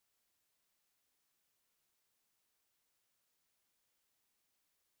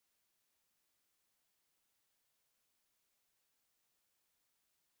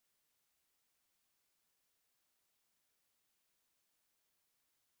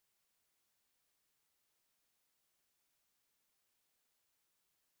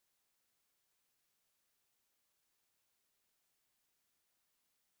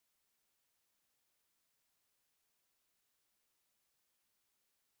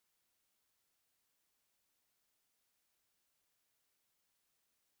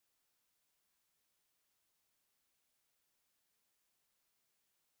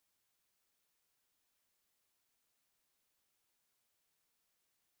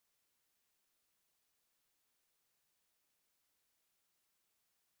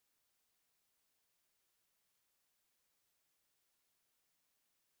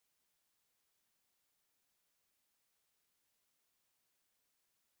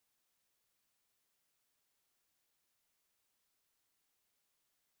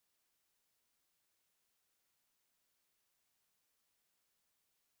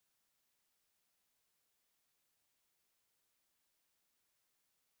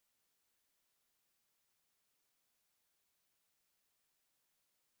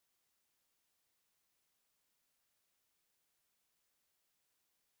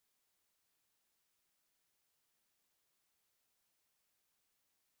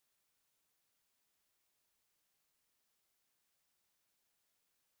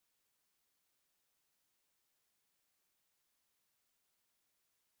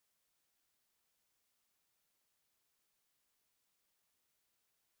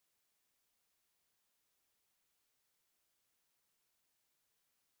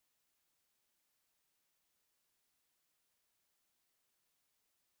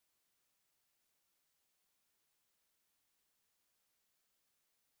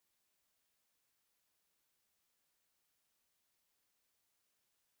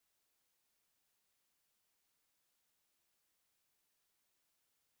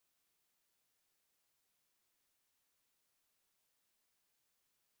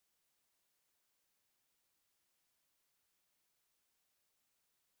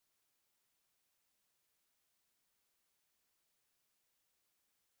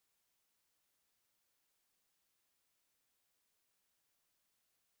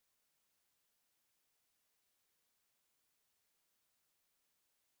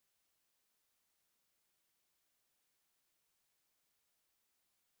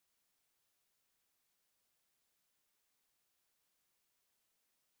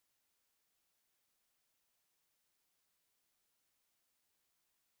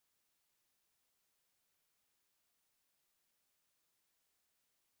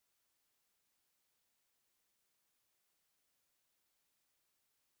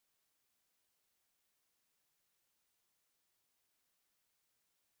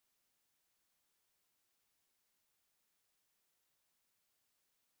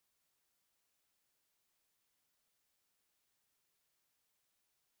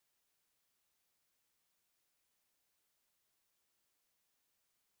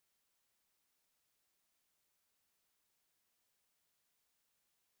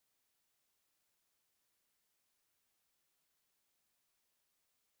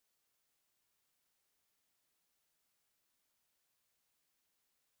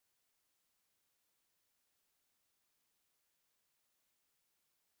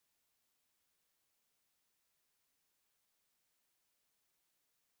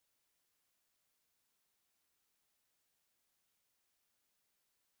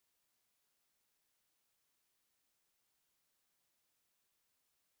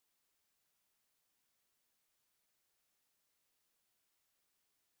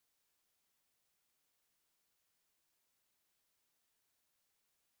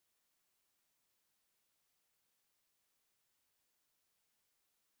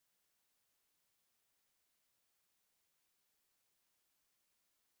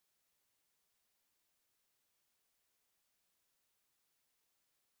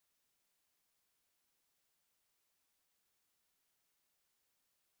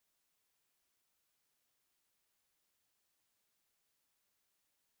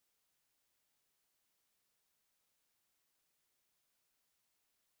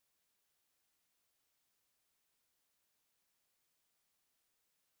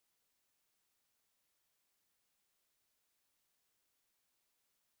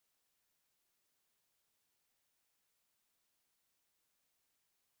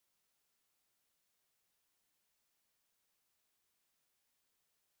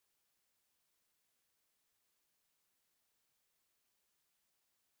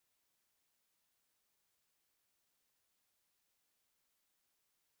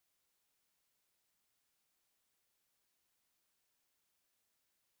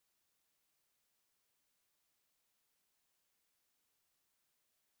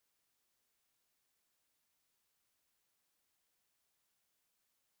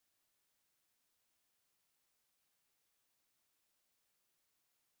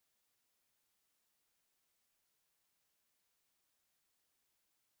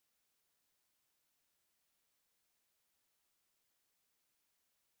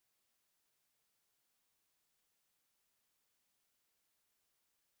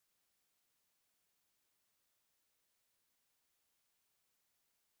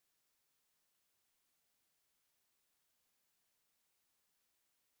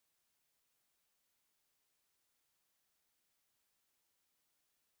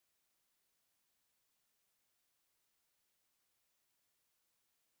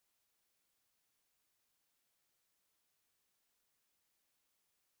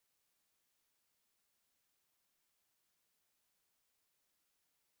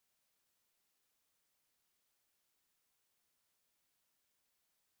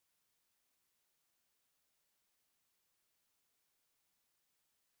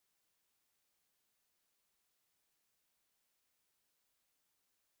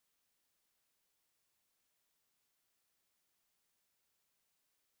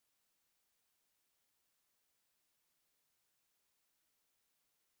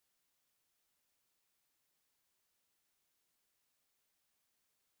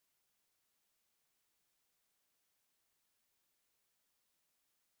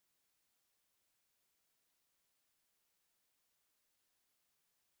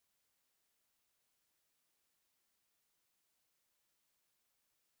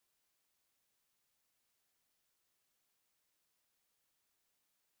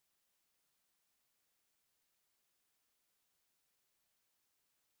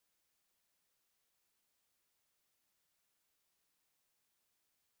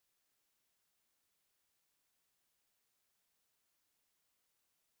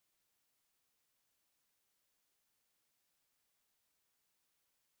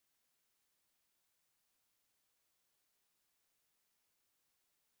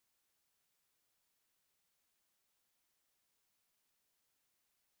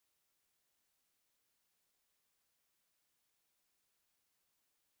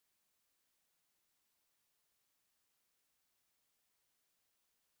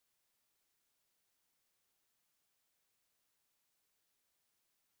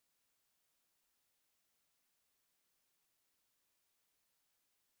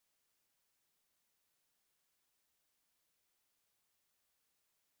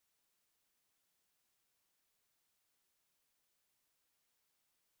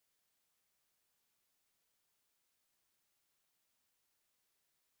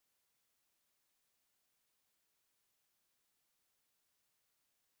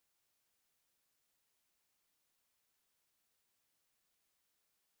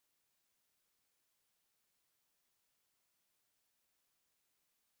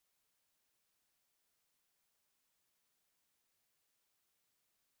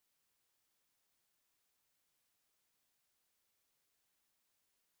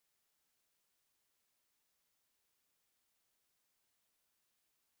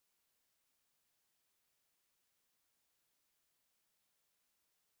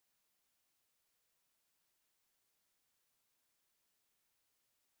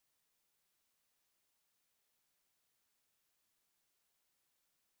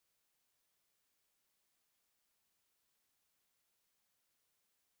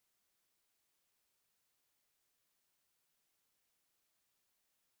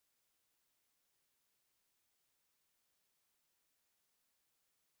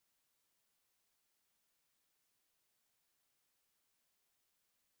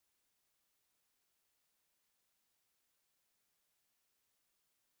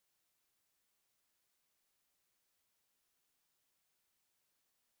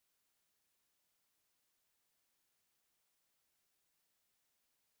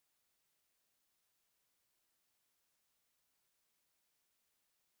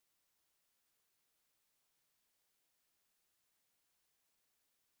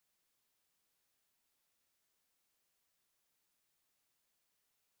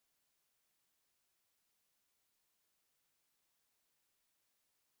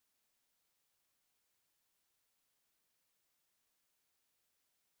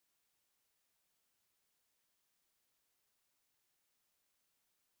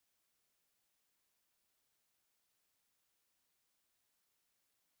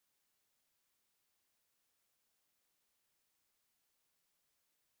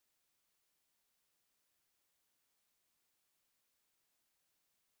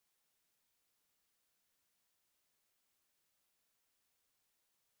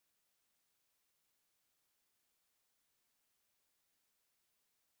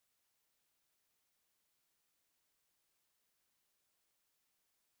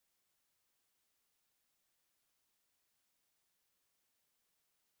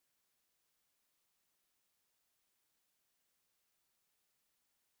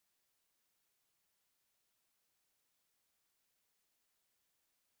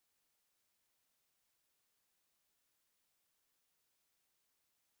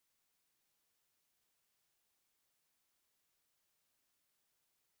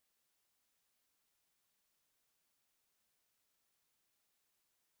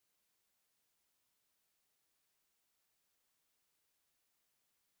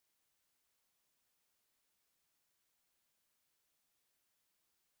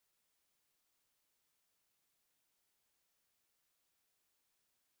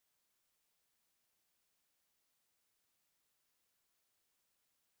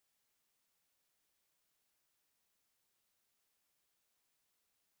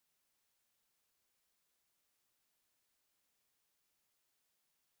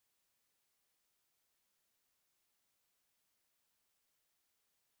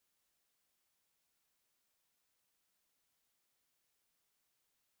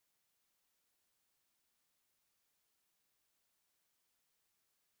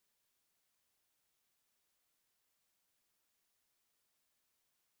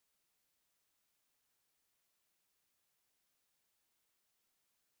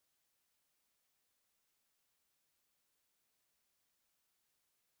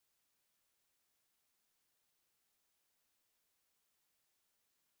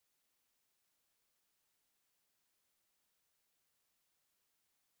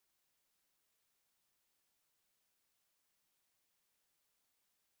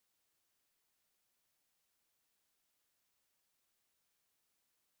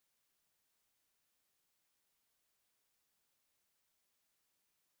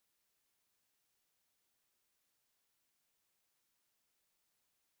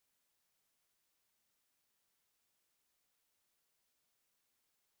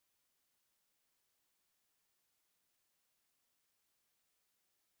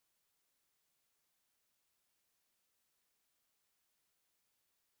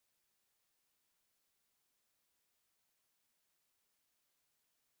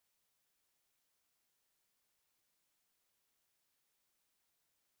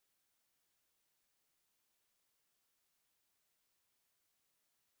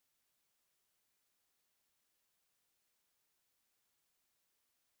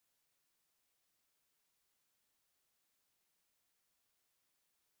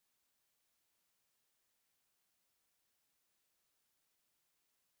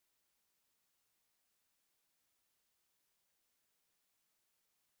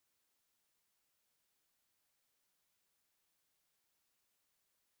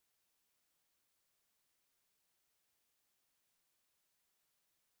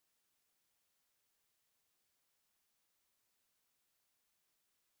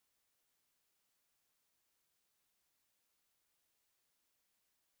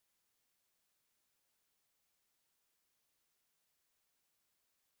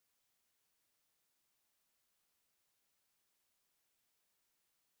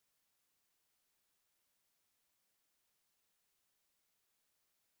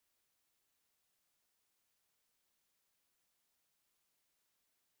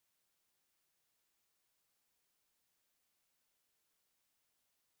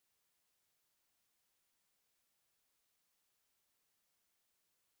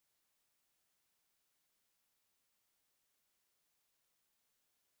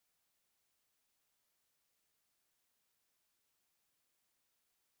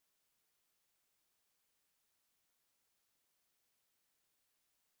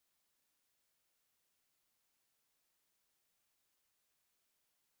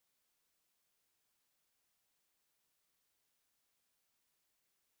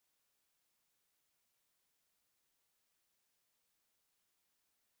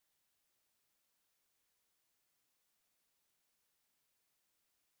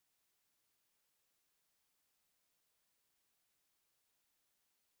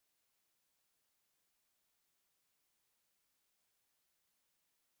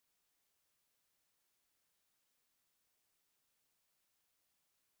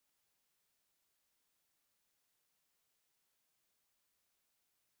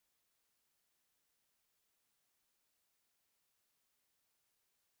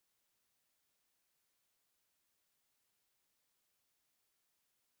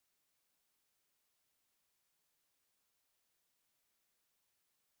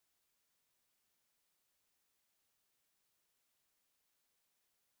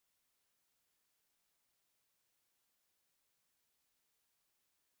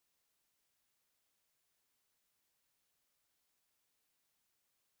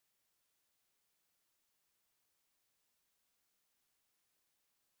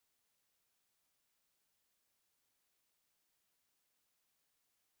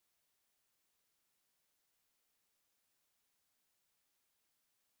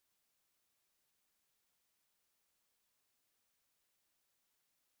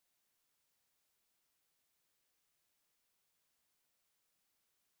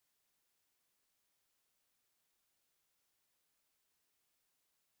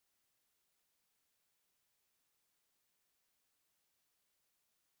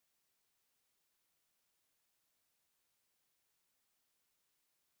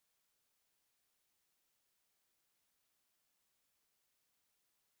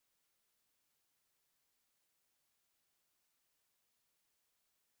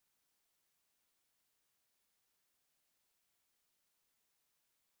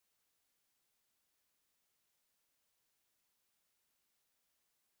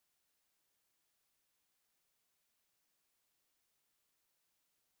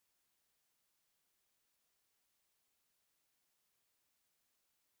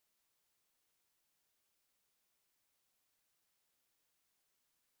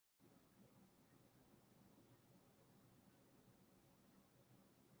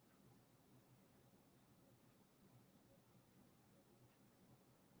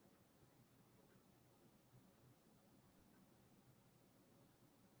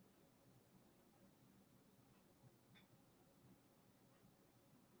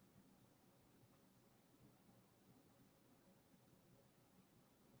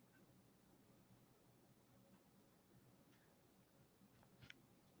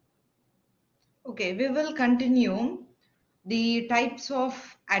 Okay, we will continue the types of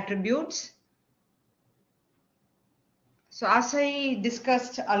attributes. So as I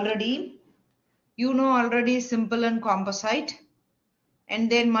discussed already, you know already simple and composite, and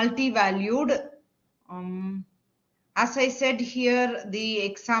then multi-valued. As I said here, the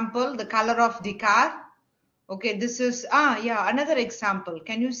example, the color of the car. Okay, this is, another example.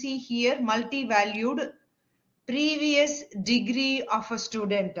 Can you see here, multi-valued previous degree of a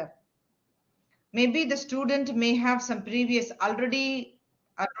student? Maybe the student may have some previous already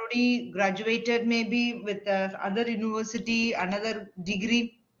graduated, maybe with other university, another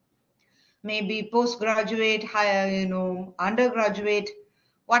degree, maybe postgraduate, higher, undergraduate,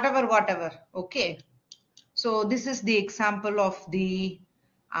 whatever. Okay. So this is the example of the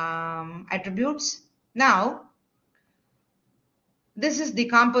attributes. Now, this is the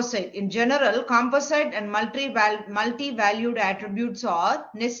composite. In general, composite and multi-valued attributes are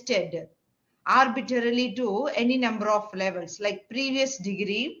nested arbitrarily to any number of levels. Like previous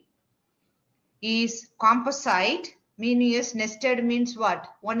degree is composite, meaning is nested means what?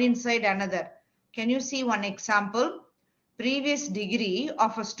 One inside another. Can you see one example? Previous degree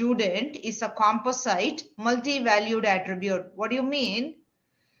of a student is a composite multi-valued attribute. What do you mean?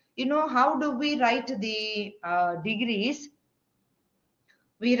 You know, how do we write the degrees?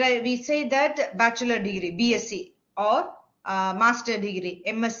 We say that bachelor degree, BSc, or master degree,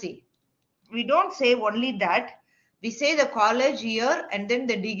 MSc. We don't say only that. We say the college year and then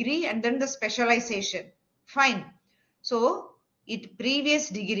the degree and then the specialization. Fine. So it previous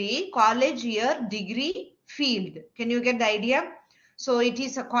degree, college year, degree, field. Can you get the idea? So it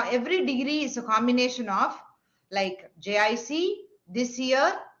is every degree is a combination of like JIC, this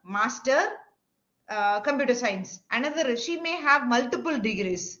year, master, computer science. Another, she may have multiple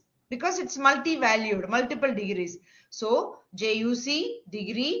degrees because it's multi-valued, multiple degrees. So JUC,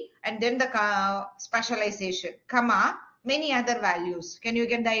 degree, and then the specialization, comma, many other values. Can you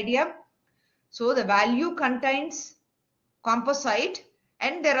get the idea? So the value contains composite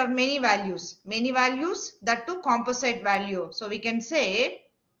and there are many values. Many values, that too composite value. So we can say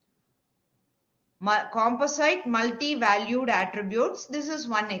composite multi-valued attributes. This is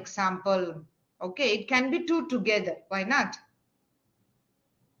one example. Okay, it can be two together. Why not?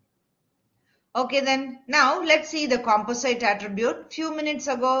 Okay, then now let's see the composite attribute. Few minutes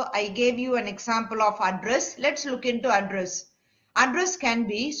ago, I gave you an example of address. Let's look into address. Address can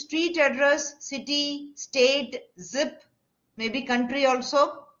be street address, city, state, zip, maybe country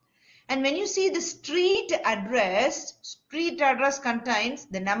also. And when you see the street address contains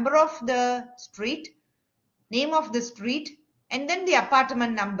the number of the street, name of the street, and then the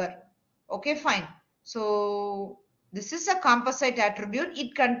apartment number. Okay, fine. So this is a composite attribute.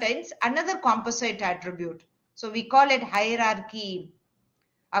 It contains another composite attribute. So we call it hierarchy.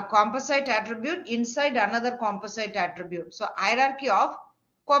 A composite attribute inside another composite attribute. So hierarchy of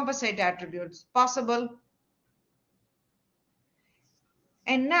composite attributes possible.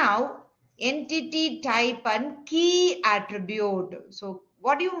 And now entity type and key attribute. So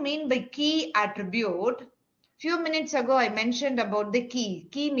what do you mean by key attribute? Few minutes ago I mentioned about the key.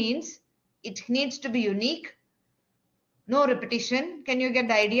 Key means it needs to be unique, no repetition. Can you get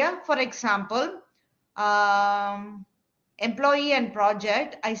the idea? For example, employee and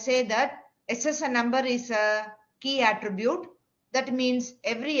project, I say that SSN number is a key attribute. That means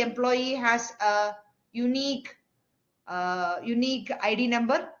every employee has a unique ID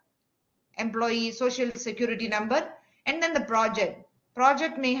number, employee social security number, and then the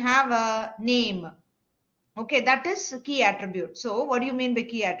project may have a name. Okay, that is a key attribute. So what do you mean by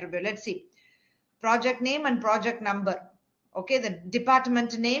key attribute? Let's see. Project name and project number. Okay, the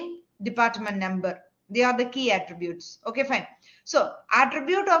department name, department number. They are the key attributes. Okay, fine. So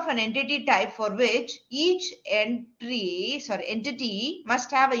attribute of an entity type for which each entity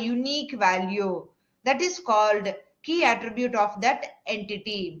must have a unique value. That is called key attribute of that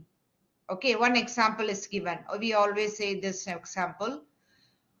entity. Okay, one example is given. We always say this example.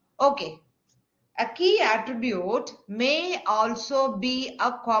 Okay. A key attribute may also be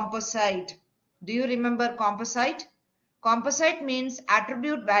a composite. Do you remember composite? Composite means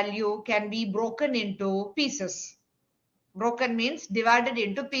attribute value can be broken into pieces. Broken means divided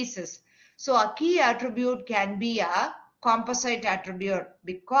into pieces. So a key attribute can be a composite attribute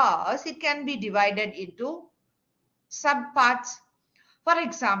because it can be divided into subparts. For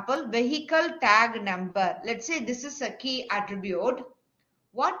example, vehicle tag number. Let's say this is a key attribute.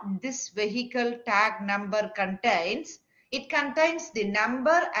 What this vehicle tag number contains? It contains the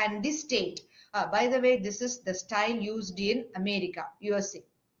number and the state. By the way, this is the style used in America, USA.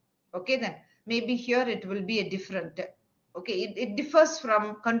 Okay, then maybe here it will be a different. Okay, it differs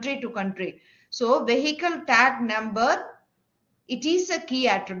from country to country. So vehicle tag number, it is a key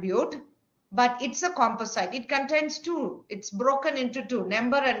attribute, but it's a composite. It contains two. It's broken into two,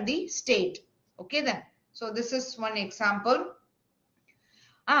 number and the state. Okay then. So this is one example.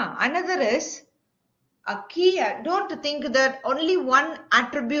 Another is a key. Don't think that only one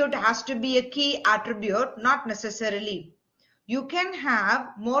attribute has to be a key attribute. Not necessarily. You can have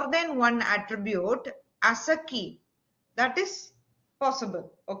more than one attribute as a key. That is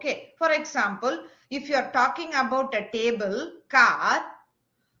possible. Okay. For example, if you are talking about a table, car,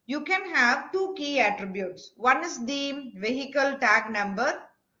 you can have two key attributes. One is the vehicle tag number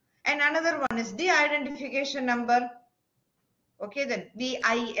and another one is the identification number. Okay, then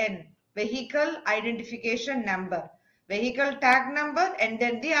VIN, vehicle identification number, vehicle tag number and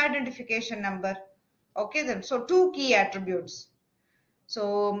then the identification number. Okay, then so two key attributes.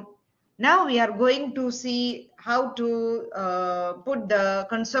 So now we are going to see how to put the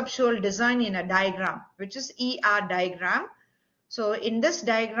conceptual design in a diagram, which is ER diagram. So in this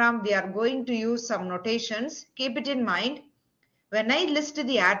diagram, we are going to use some notations. Keep it in mind. When I list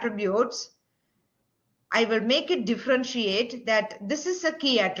the attributes, I will make it differentiate that this is a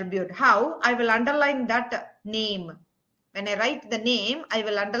key attribute. How? I will underline that name. When I write the name, I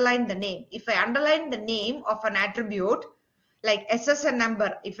will underline the name. If I underline the name of an attribute, like SSN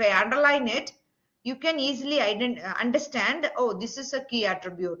number, if I underline it, you can easily understand, oh, this is a key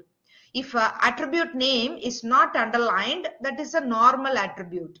attribute. If an attribute name is not underlined, that is a normal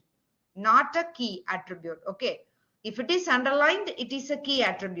attribute, not a key attribute. Okay. If it is underlined, it is a key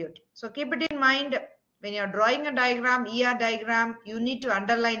attribute. So keep it in mind when you're drawing a diagram, ER diagram, you need to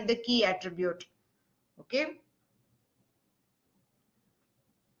underline the key attribute. Okay.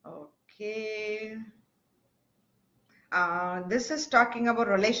 Okay. This is talking about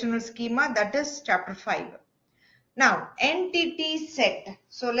relational schema, that is chapter 5. Now, entity set.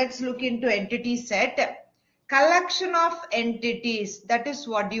 So let's look into entity set. Collection of entities, that is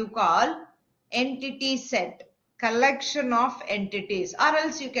what you call entity set. Collection of entities, or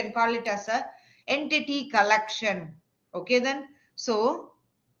else you can call it as a entity collection. Okay then. So,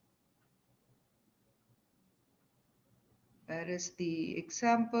 where is the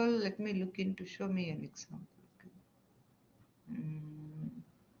example? Let me look into, show me an example.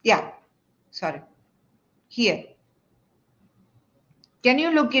 Yeah, sorry. Here. Can you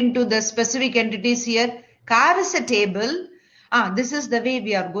look into the specific entities here? Car is a table. This is the way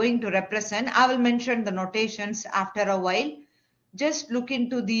we are going to represent. I will mention the notations after a while. Just look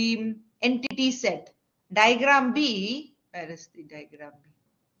into the entity set. Diagram B. Where is the diagram B?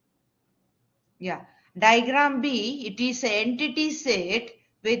 Yeah. Diagram B, it is an entity set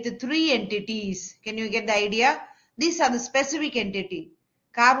with three entities. Can you get the idea? These are the specific entity.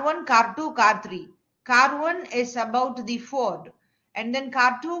 Car 1, car 2, car 3. Car 1 is about the Ford. And then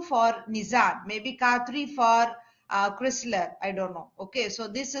car 2 for Nissan. Maybe car 3 for Chrysler. I don't know. Okay, so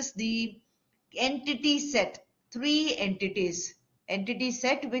this is the entity set. Three entities. Entity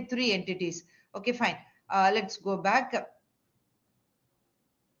set with three entities. Okay, fine. Let's go back.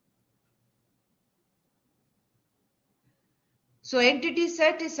 So entity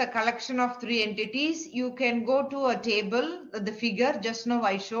set is a collection of three entities. You can go to a table, the figure just now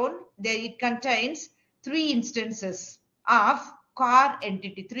I shown. There it contains three instances of car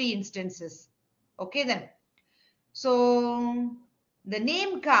entity, three instances. Okay then. So the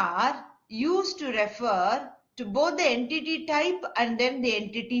name car used to refer to both the entity type and then the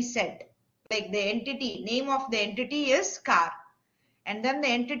entity set. Like the entity, name of the entity is car. And then the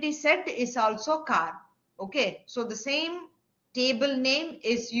entity set is also car. Okay. So the same table name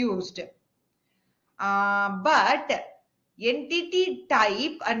is used. But entity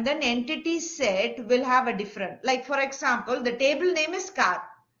type and then entity set will have a different. Like for example, the table name is car.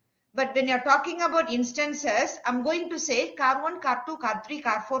 But when you're talking about instances, I'm going to say car 1, car 2, car 3,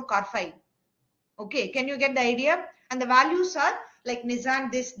 car 4, car 5. Okay, can you get the idea? And the values are like Nissan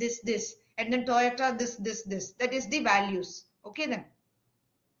this, this, this. And then Toyota this, this, this. That is the values. Okay then.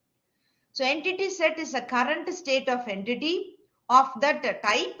 So entity set is a current state of entity of that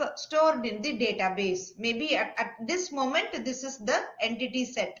type stored in the database. Maybe at this moment, this is the entity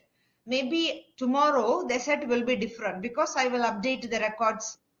set. Maybe tomorrow the set will be different because I will update the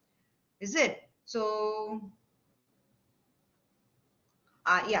records. Is it? So,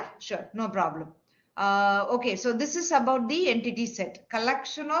 yeah, sure, no problem. Okay, so this is about the entity set,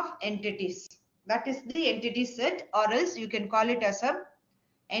 collection of entities. That is the entity set, or else you can call it as a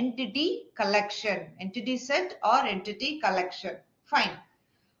entity collection, entity set or entity collection. Fine.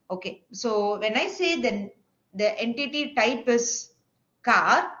 Okay, so when I say then the entity type is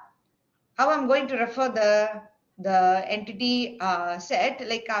car, how I'm going to refer the entity set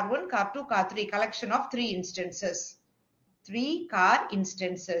like car1, car2, car3, collection of 3 instances. 3 car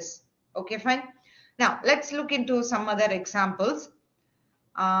instances. Okay, fine. Now, let's look into some other examples.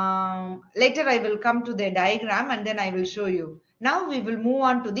 Later I will come to the diagram and then I will show you. Now we will move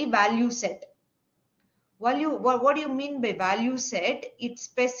on to the value set. What do you mean by value set? It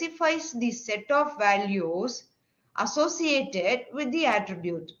specifies the set of values associated with the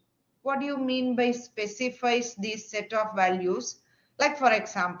attribute. What do you mean by specifies the set of values? Like for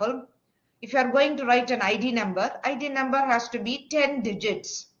example, if you are going to write an ID number has to be 10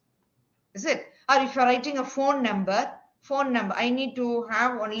 digits. Is it? Or if you are writing a phone number, I need to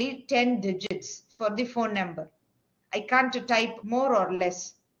have only 10 digits for the phone number. I can't type more or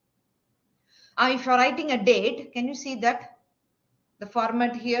less. If you are writing a date, can you see that? The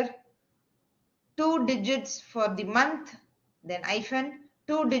format here, 2 digits for the month, then hyphen,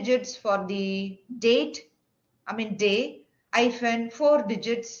 2 digits for the date, day, hyphen, 4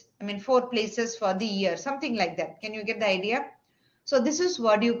 digits, 4 places for the year, something like that. Can you get the idea? So this is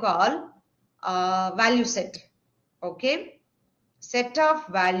what you call value set. Okay, set of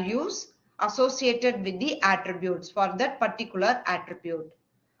values associated with the attributes for that particular attribute.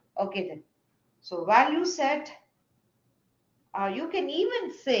 Okay then. So value set, you can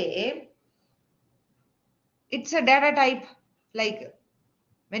even say it's a data type. Like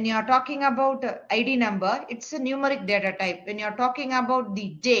when you are talking about ID number, it's a numeric data type. When you are talking about the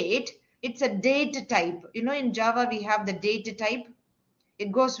date, it's a date type. You know, in Java we have the date type.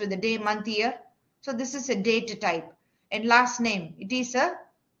 It goes with the day, month, year. So this is a date type. And last name, it is a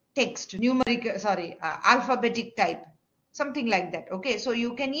text, alphabetic type, something like that. Okay, so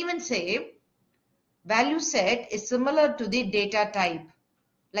you can even say value set is similar to the data type,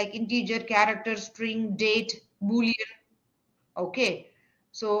 like integer, character, string, date, boolean. Okay,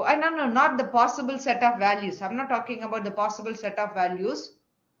 so no, not the possible set of values. I'm not talking about the possible set of values.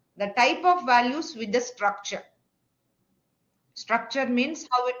 The type of values with the structure. Structure means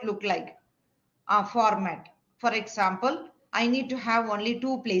how it look like. Format. For example, I need to have only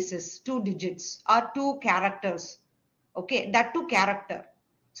 2 places, 2 digits or 2 characters. Okay, that 2 character,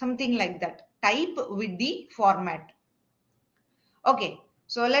 something like that. Type with the format. Okay,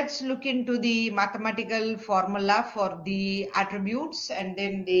 so let's look into the mathematical formula for the attributes and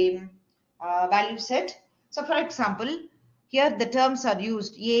then the value set. So for example, here the terms are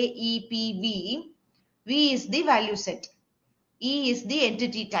used A, E, P, V. V is the value set. E is the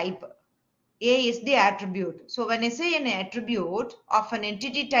entity type. A is the attribute. So when I say an attribute of an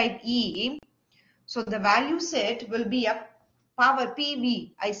entity type E, so the value set will be a power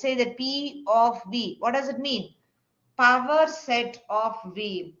PV. I say that P of V. What does it mean? Power set of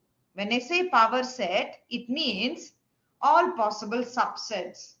V. When I say power set, it means all possible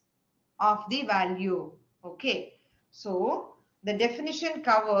subsets of the value. Okay. So the definition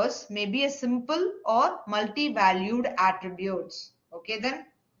covers maybe a simple or multi-valued attributes. Okay then.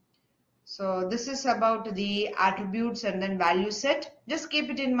 So this is about the attributes and then value set. Just keep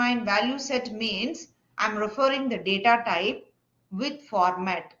it in mind, value set means I'm referring the data type with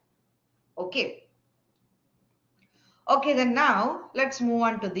format. Okay. Okay, then now let's move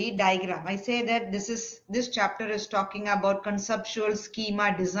on to the diagram. I say that this chapter is talking about conceptual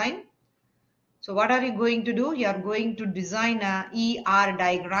schema design. So what are you going to do? You are going to design a ER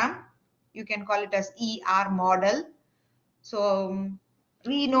diagram. You can call it as ER model. So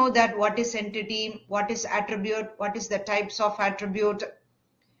we know that what is entity, what is attribute, what is the types of attribute,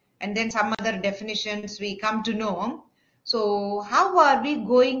 and then some other definitions we come to know. So how are we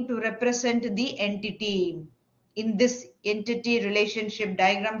going to represent the entity? In this entity relationship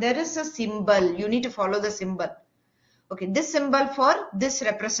diagram, there is a symbol. You need to follow the symbol. Okay, this symbol for this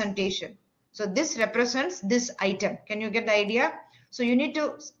representation. So this represents this item. Can you get the idea? So you need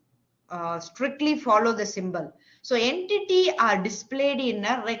to strictly follow the symbol. So entity are displayed in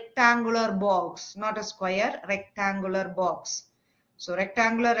a rectangular box, not a square, rectangular box. So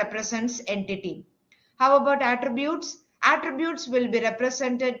rectangular represents entity. How about attributes? Attributes will be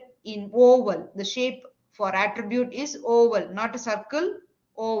represented in oval. The shape for attribute is oval, not a circle,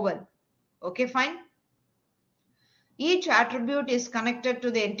 oval. Okay, fine. Each attribute is connected to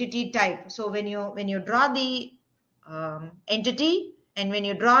the entity type. So when you draw the entity and when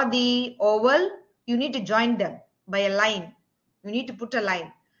you draw the oval, you need to join them by a line. You need to put a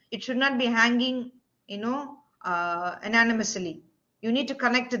line. It should not be hanging, anonymously. You need to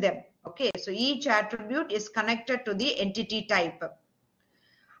connect them. Okay, so each attribute is connected to the entity type.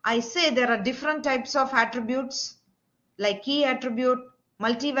 I say there are different types of attributes like key attribute,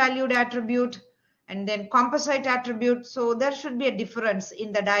 multi-valued attribute, and then composite attribute. So there should be a difference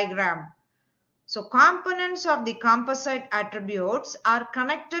in the diagram. So components of the composite attributes are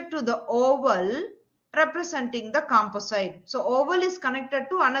connected to the oval representing the composite. So oval is connected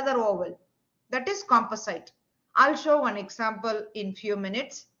to another oval. That is composite. I'll show one example in few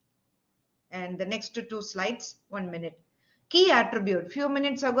minutes. And the next two slides, 1 minute. Key attribute. Few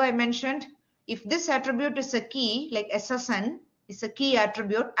minutes ago I mentioned if this attribute is a key, like SSN is a key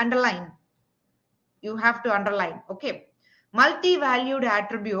attribute, underline. You have to underline. Okay. Multi-valued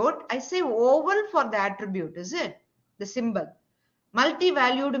attribute. I say oval for the attribute, is it? The symbol.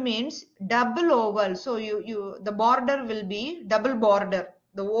 Multi-valued means double oval. So the border will be double border.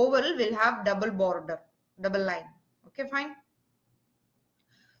 The oval will have double border, double line. Okay, fine.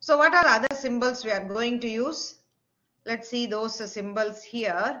 So what are other symbols we are going to use? Let's see those symbols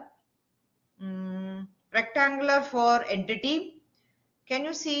here. Rectangular for entity. Can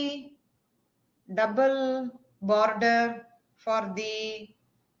you see double border for the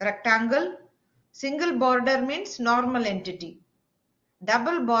rectangle? Single border means normal entity.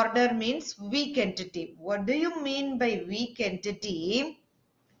 Double border means weak entity. What do you mean by weak entity?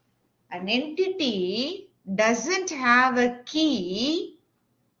 An entity doesn't have a key,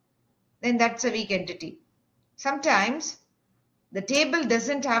 then that's a weak entity. Sometimes the table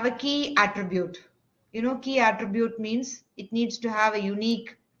doesn't have a key attribute. You know, key attribute means it needs to have a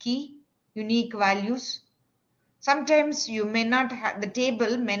unique key, unique values. Sometimes you may not have, the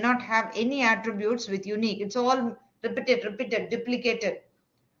table may not have any attributes with unique. It's all repeated, duplicated.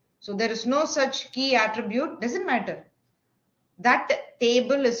 So there is no such key attribute, doesn't matter. That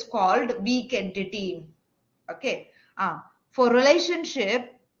table is called weak entity. Okay. For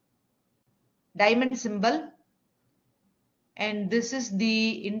relationship, diamond symbol. And this is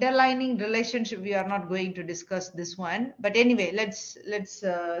the interlining relationship. We are not going to discuss this one, but anyway, let's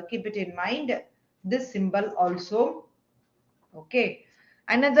keep it in mind. This symbol also. Okay.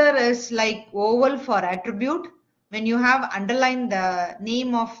 Another is like oval for attribute. When you have underlined the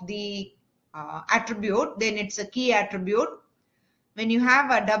name of the attribute, then it's a key attribute. When you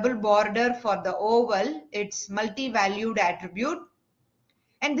have a double border for the oval, it's multi-valued attribute.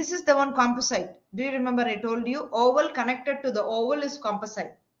 And this is the one composite. Do you remember I told you oval connected to the oval is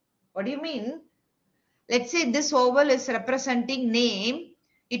composite? What do you mean? Let's say this oval is representing name.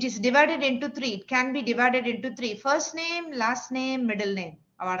 It is divided into three. It can be divided into three. First name, last name, middle name,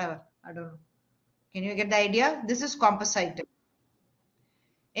 or whatever. I don't know. Can you get the idea? This is composite.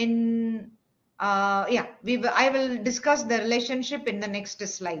 I will discuss the relationship in the next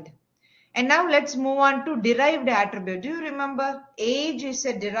slide. And now let's move on to derived attribute. Do you remember age is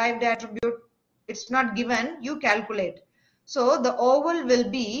a derived attribute? It's not given, you calculate. So the oval will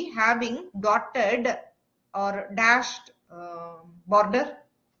be having dotted or dashed border.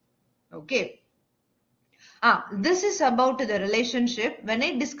 Okay. This is about the relationship. When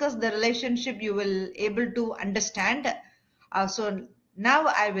I discuss the relationship, you will able to understand. So now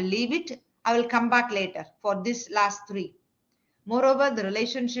I will leave it. I will come back later for this last three. Moreover, the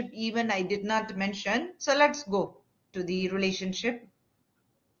relationship even I did not mention. So let's go to the relationship.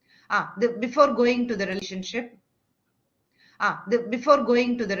 Before going to the relationship,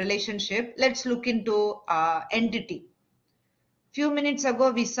 let's look into entity. Few minutes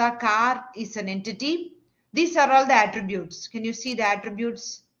ago, we saw car is an entity. These are all the attributes. Can you see the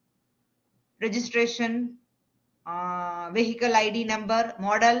attributes? Registration, vehicle ID number,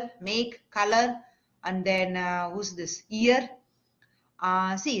 model, make, color, and then who's this? Year.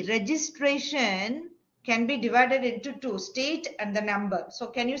 See, registration can be divided into two, state and the number. So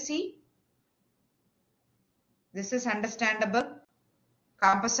can you see? This is understandable.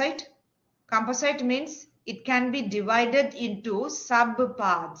 Composite. Composite means it can be divided into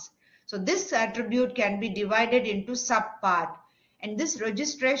sub-parts. So this attribute can be divided into sub-part. And this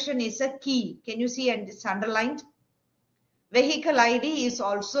registration is a key. Can you see? And it's underlined. Vehicle ID is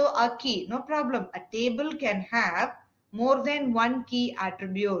also a key. No problem. A table can have more than one key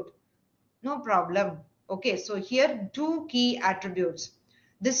attribute. No problem. Okay, so here two key attributes.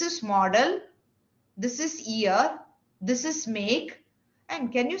 This is model, this is year, this is make,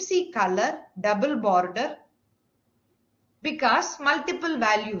 and can you see color, double border? Because multiple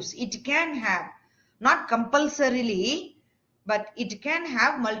values it can have, not compulsorily, but it can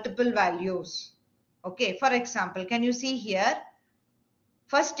have multiple values. Okay, for example, can you see here?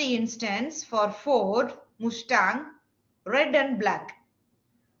 First instance for Ford Mustang, red and black.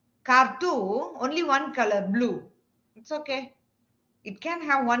 Car 2, only one color, blue. It's okay. It can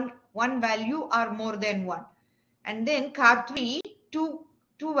have one value or more than one. And then car 3, two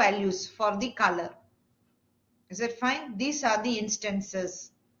values for the color. Is it fine? These are the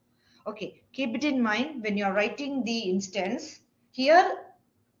instances. Okay, keep it in mind when you're writing the instance. Here,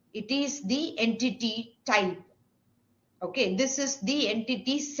 It is the entity type. Okay, this is the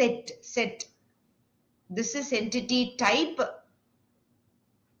entity set. This is entity type.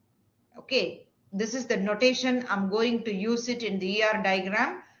 Okay, this is the notation. I'm going to use it in the ER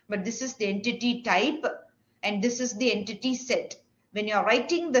diagram, but this is the entity type and this is the entity set. When you're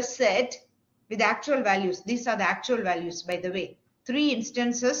writing the set with actual values, these are the actual values, by the way. 3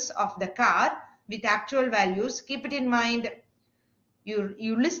 instances of the car with actual values. Keep it in mind.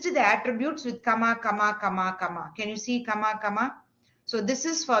 You list the attributes with comma, comma, comma, comma. Can you see comma, comma? So this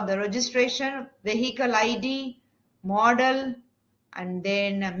is for the registration, vehicle ID, model, and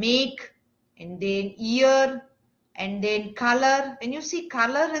then make, and then year, and then color. When you see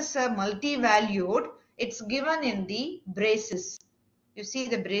color is a multi-valued, it's given in the braces. You see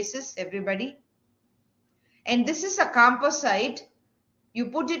the braces, everybody? And this is a composite. You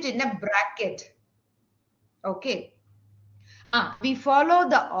put it in a bracket. Okay. We follow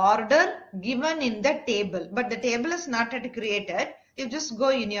the order given in the table, but the table is not yet created. You just go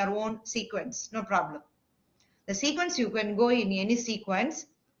in your own sequence, no problem. The sequence you can go in any sequence,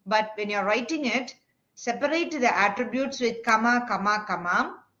 but when you're writing it, separate the attributes with comma, comma,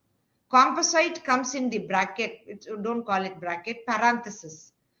 comma. Composite comes in the bracket. Don't call it bracket,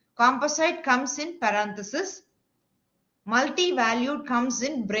 parenthesis. Composite comes in parenthesis. Multi-valued comes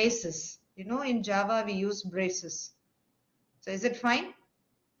in braces. You know, in Java we use braces. So is it fine?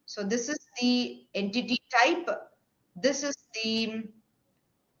 So this is the entity type. This is the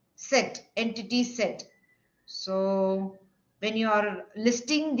set, entity set. So when you are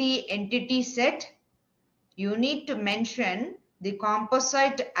listing the entity set, you need to mention the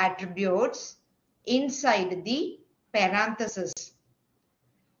composite attributes inside the parenthesis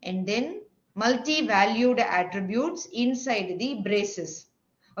and then multi-valued attributes inside the braces.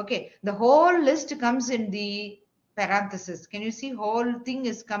 Okay, the whole list comes in the parenthesis. Can you see whole thing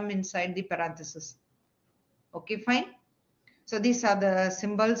is come inside the parenthesis? Okay, fine. So these are the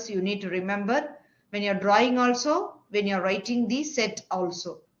symbols you need to remember when you're drawing also, when you're writing the set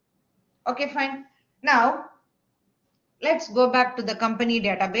also. Okay, fine. Now, let's go back to the company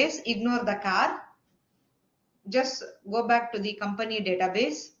database. Ignore the car. Just go back to the company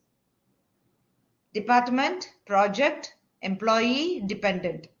database. Department, project, employee,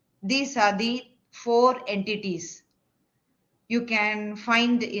 dependent. These are the 4 entities you can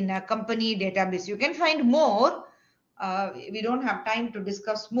find in a company database. You can find more. We don't have time to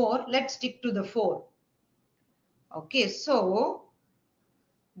discuss more. Let's stick to the 4. Okay, so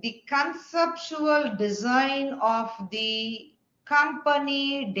the conceptual design of the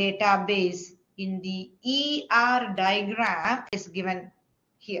company database in the ER diagram is given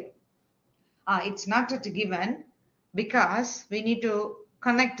here. It's not yet given because we need to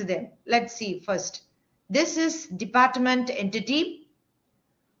connect them. Let's see first. This is department entity.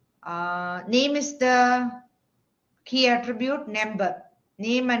 Name is the key attribute, number.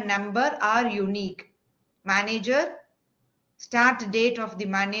 Name and number are unique. Manager, start date of the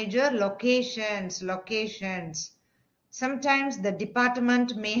manager, locations. Sometimes the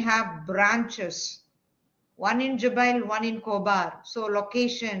department may have branches. One in Jubail, one in Khobar. So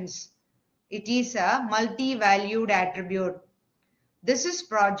locations. It is a multi-valued attribute. This is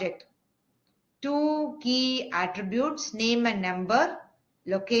project. 2 key attributes, name and number,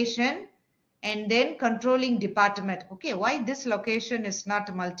 location, and then controlling department. Okay, why this location is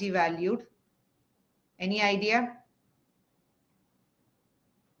not multi-valued? Any idea?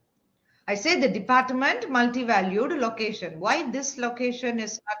 I say the department multi-valued location. Why this location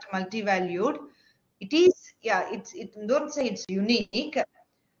is not multi-valued? It is, don't say it's unique.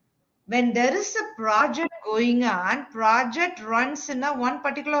 When there is a project going on, project runs in a one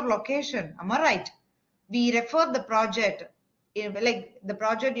particular location. Am I right? We refer the project, like the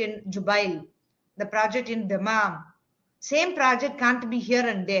project in Jubail, the project in Dammam. Same project can't be here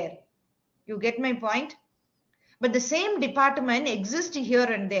and there. You get my point? But the same department exists here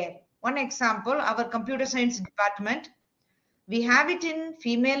and there. One example, our computer science department, we have it in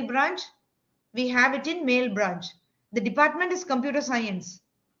female branch, we have it in male branch. The department is computer science,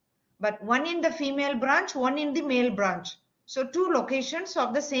 but one in the female branch, one in the male branch. So 2 locations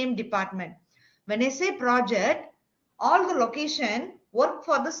of the same department. When I say project, all the location work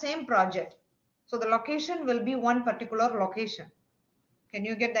for the same project. So the location will be one particular location. Can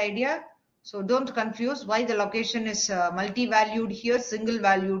you get the idea? So don't confuse why the location is multi-valued here, single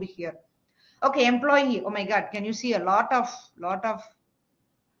valued here. Okay, employee. Oh my God, can you see a lot of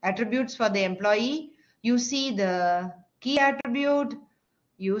attributes for the employee? You see the key attribute,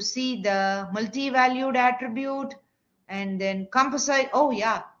 you see the multi-valued attribute, and then composite. Oh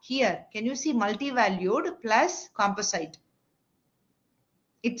yeah, here, can you see multi-valued plus composite?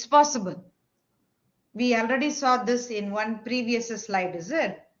 It's possible. We already saw this in one previous slide, is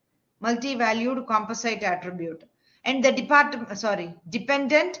it? Multi-valued composite attribute. And the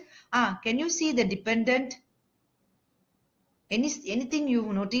dependent. Can you see the dependent? Anything you've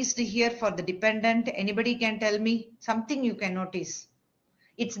noticed here for the dependent? Anybody can tell me? Something you can notice.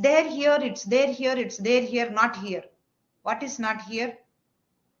 It's there here, it's there here, it's there here, not here. What is not here?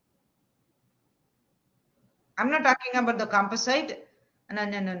 I'm not talking about the composite. No.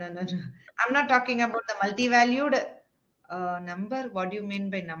 I'm not talking about the multi-valued number. What do you mean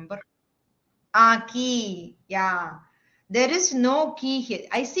by number? Key. Yeah. There is no key here.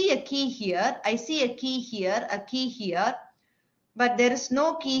 I see a key here. I see a key here, a key here. But there is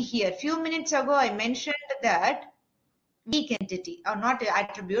no key here. Few minutes ago, I mentioned that weak entity, or not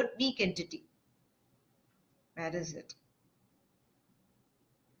attribute, weak entity. Where is it?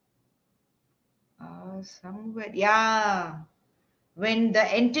 Somewhere. Yeah. When the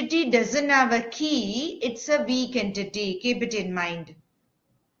entity doesn't have a key, it's a weak entity. Keep it in mind.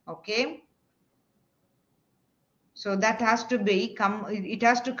 Okay. So that has to be it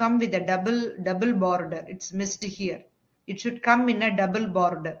has to come with a double border. It's missed here. It should come in a double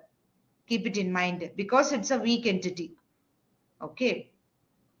border. Keep it in mind because it's a weak entity. Okay.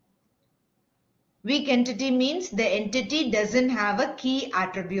 Weak entity means the entity doesn't have a key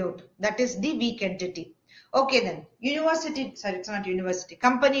attribute. That is the weak entity. Okay then,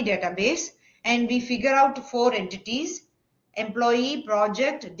 company database, and we figure out 4 entities: employee,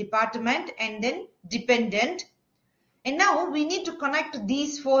 project, department, and then dependent. And now we need to connect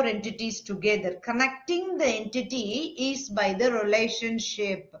these 4 entities together. Connecting the entity is by the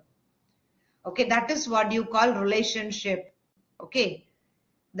relationship. Okay, that is what you call relationship. Okay.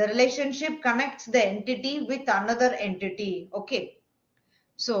 The relationship connects the entity with another entity. Okay.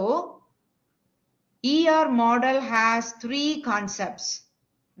 So, ER model has 3 concepts.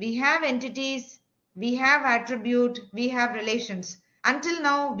 We have entities, we have attribute, we have relations. Until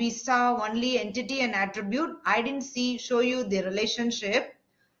now, we saw only entity and attribute. I didn't show you the relationship.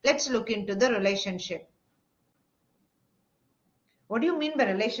 Let's look into the relationship. What do you mean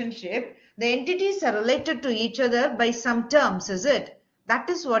by relationship? The entities are related to each other by some terms, is it? That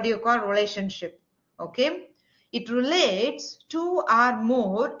is what you call relationship. Okay. It relates 2 or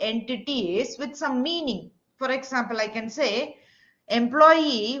more entities with some meaning. For example, I can say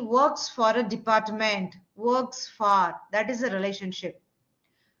employee works for a department, works for, that is a relationship.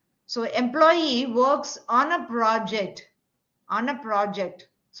 So employee works on a project,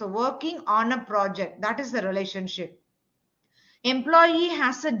 So working on a project, that is the relationship. Employee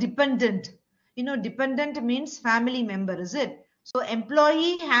has a dependent. Dependent means family member, is it? So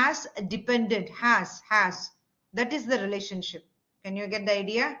employee has a dependent, has. That is the relationship. Can you get the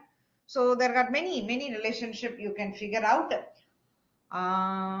idea? So there are many relationship you can figure out.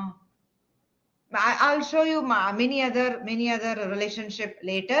 I'll show you many other relationship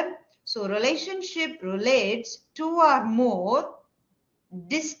later. So relationship relates 2 or more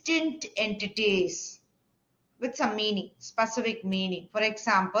distinct entities with some meaning, specific meaning. For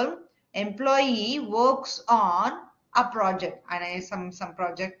example, employee works on a project, and some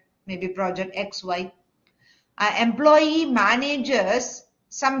project, maybe project XY. Employee manages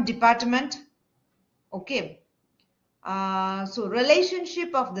some department. Okay. So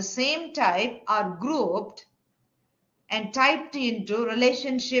relationship of the same type are grouped and typed into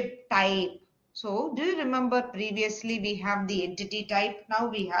relationship type. So do you remember previously we have the entity type, now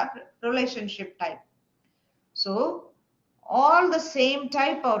we have relationship type. So all the same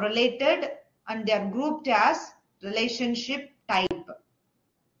type are related and they are grouped as relationship type.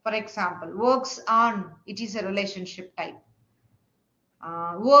 For example, works on, it is a relationship type.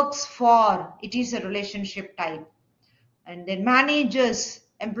 Works for, it is a relationship type. And then manages,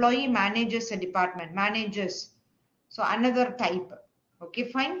 employee manages a department, manages. So another type.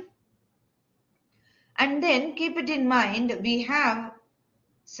 Okay, fine. And then keep it in mind, we have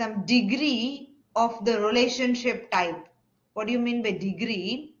some degree of the relationship type. What do you mean by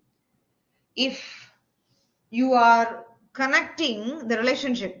degree? If you are connecting the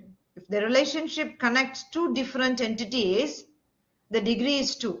relationship, if the relationship connects 2 different entities, the degree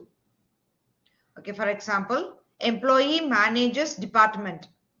is 2. Okay, for example, employee manages department.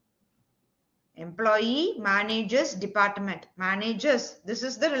 Employee manages department. Manages, this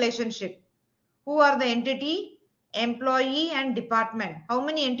is the relationship. Who are the entity? Employee and department. How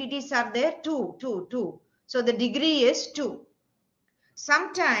many entities are there? 2. So the degree is 2.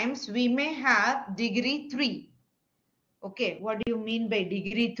 Sometimes we may have degree 3. Okay, what do you mean by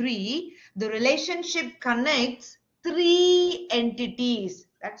degree 3? The relationship connects 3 entities.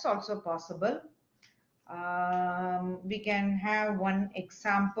 That's also possible. We can have one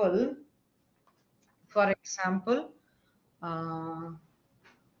example. For example,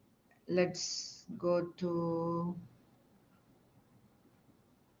 let's go to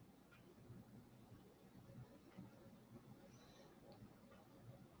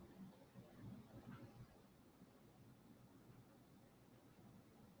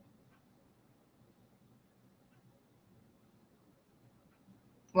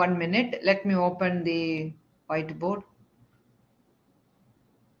one minute. Let me open the whiteboard.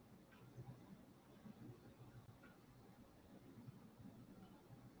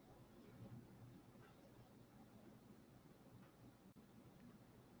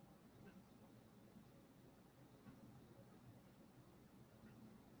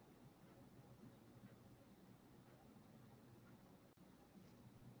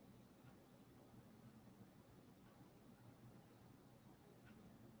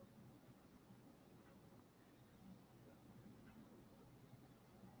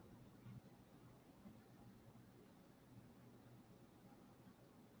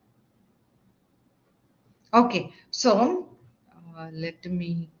 Okay, so let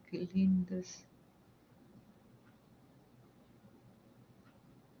me clean this.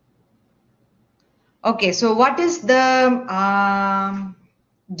 Okay, so what is the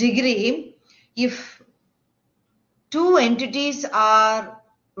degree if two entities are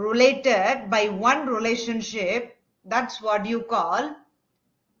related by one relationship? That's what you call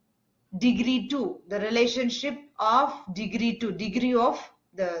degree 2, the relationship of degree 2. Degree of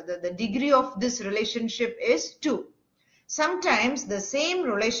the degree of this relationship is 2. Sometimes the same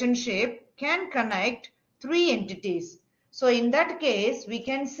relationship can connect three entities. So in that case, we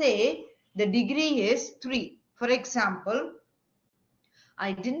can say the degree is 3. For example,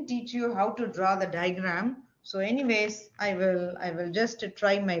 I didn't teach you how to draw the diagram. So anyways, I will just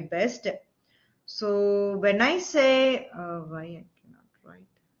try my best. So when I say, why I cannot write?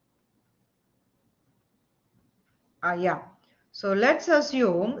 Yeah. So let's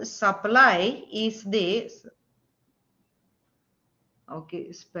assume supply is this.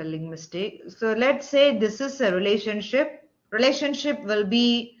 Okay, spelling mistake. So let's say this is a relationship. Relationship will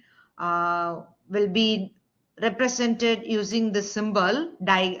be represented using the symbol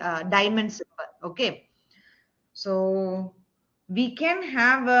diamond symbol. Okay. So we can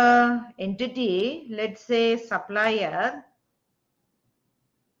have a entity, let's say supplier.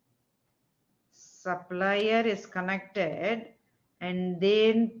 Supplier is connected, and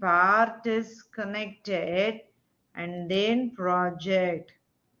then part is connected, and then project.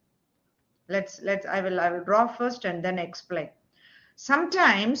 I will draw first and then explain.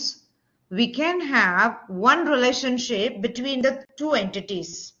 Sometimes we can have one relationship between the two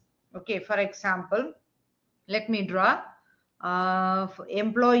entities. Okay, for example, let me draw.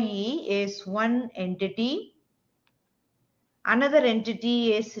 Employee is one entity, another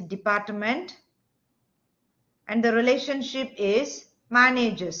entity is department, and the relationship is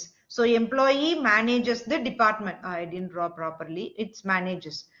managers. So employee manages the department. I didn't draw properly. It's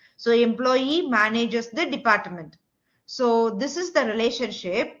manages. So employee manages the department. So this is the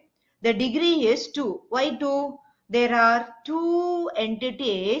relationship. The degree is 2. Why 2? There are two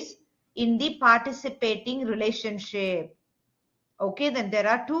entities in the participating relationship. Okay, then there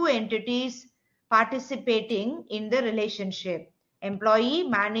are two entities participating in the relationship. Employee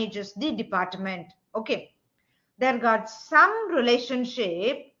manages the department. Okay. There got some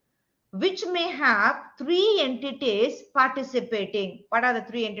relationship which may have three entities participating. What are the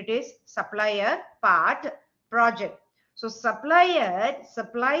three entities? Supplier, part, project. So supplier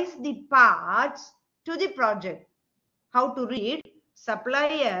supplies the parts to the project. How to read?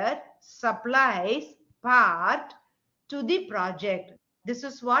 Supplier supplies part to the project. This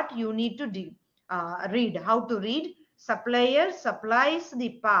is what you need to read. How to read? Supplier supplies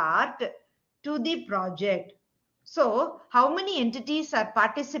the part to the project. So how many entities are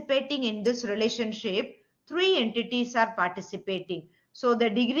participating in this relationship? Three entities are participating. So the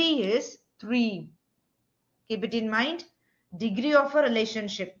degree is 3. Keep it in mind. Degree of a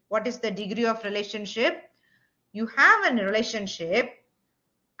relationship. What is the degree of relationship? You have a relationship.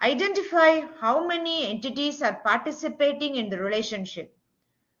 Identify how many entities are participating in the relationship.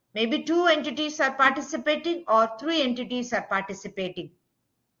 Maybe 2 entities are participating or 3 entities are participating.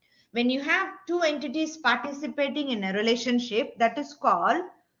 When you have 2 entities participating in a relationship, that is called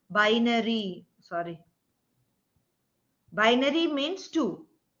binary. Binary means 2.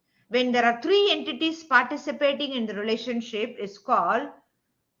 When there are 3 entities participating in the relationship, is called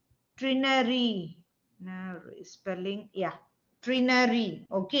trinary. Spelling, yeah, trinary.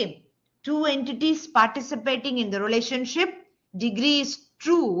 Okay. 2 entities participating in the relationship, degree is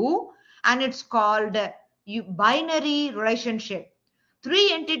true, and it's called binary relationship.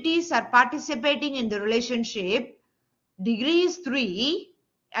 3 entities are participating in the relationship. Degree is 3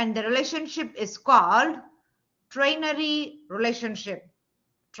 and the relationship is called trinary relationship.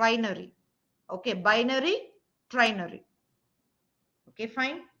 Trinary. Okay, binary, trinary. Okay,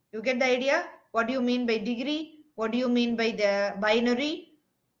 fine. You get the idea? What do you mean by degree? What do you mean by the binary?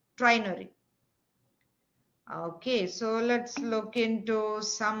 Trinary. Okay, so let's look into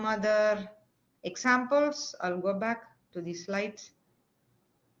some other examples. I'll go back to the slides.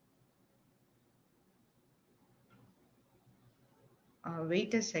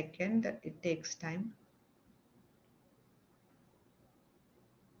 Wait a second, it takes time.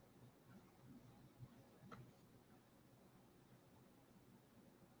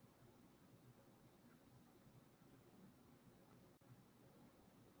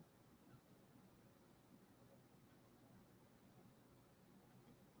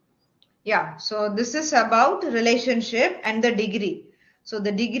 Yeah, so this is about relationship and the degree. So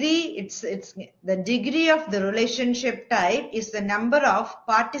the degree, it's the degree of the relationship type is the number of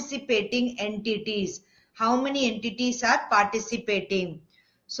participating entities. How many entities are participating?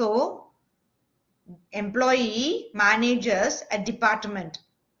 So employee manages a department.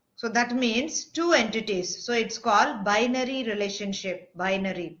 So that means 2 entities. So it's called binary relationship,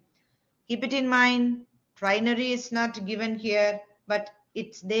 binary. Keep it in mind, trinary is not given here, but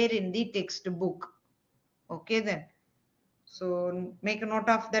it's there in the textbook. Okay then. So make a note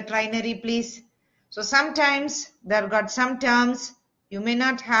of the trinary, please. So sometimes there got some terms, you may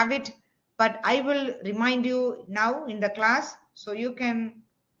not have it, but I will remind you now in the class so you can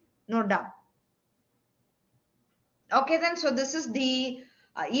note down. Okay then, so this is the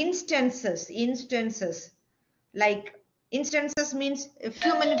instances. Like instances means a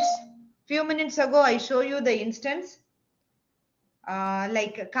few minutes ago I show you the instance.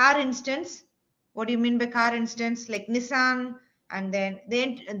 Like a car instance. What do you mean by car instance? Like Nissan, and then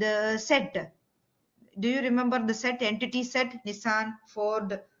the set. Do you remember the set, entity set? Nissan,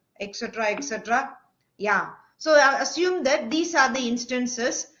 Ford, etc., etc. Yeah. So assume that these are the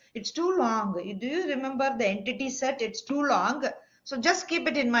instances. It's too long. Do you remember the entity set? It's too long. So just keep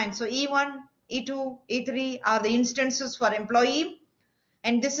it in mind. So E1, E2, E3 are the instances for employee,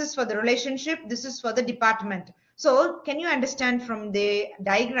 and this is for the relationship, this is for the department. So can you understand from the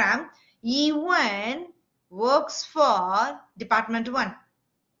diagram, E1 works for department 1,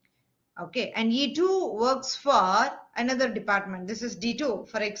 okay, and E2 works for another department. This is D2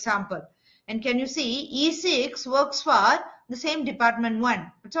 for example. And can you see E6 works for the same department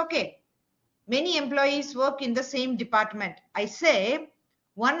 1. It's okay. Many employees work in the same department. I say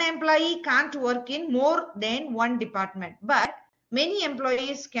one employee can't work in more than one department, but many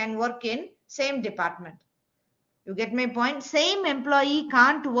employees can work in same department. You get my point? Same employee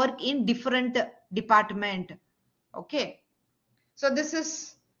can't work in different department. Okay. So this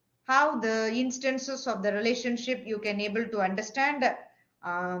is how the instances of the relationship you can able to understand.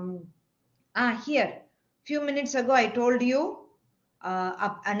 Here, few minutes ago I told you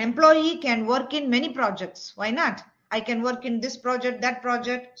an employee can work in many projects. Why not? I can work in this project, that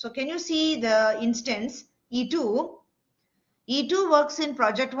project. So can you see the instance E2? E2 works in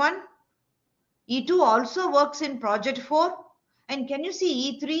project 1. E2 also works in project 4. And can you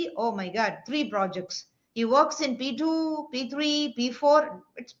see E3? Oh my God, 3 projects. He works in P2, P3, P4.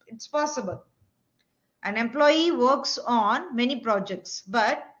 It's possible. An employee works on many projects,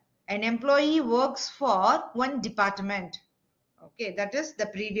 but an employee works for one department. Okay, that is the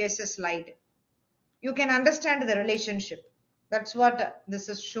previous slide. You can understand the relationship. That's what this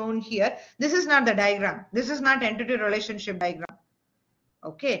is shown here. This is not the diagram. This is not entity relationship diagram.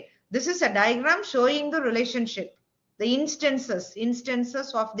 Okay, this is a diagram showing the relationship, the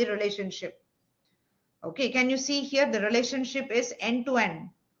instances of the relationship. Okay, can you see here the relationship is end to end,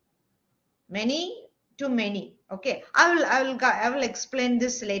 many to many. Okay, I will explain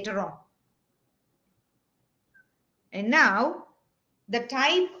this later on. And now the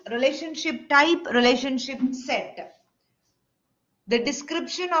relationship set. The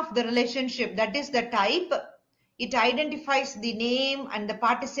description of the relationship, that is the type, it identifies the name and the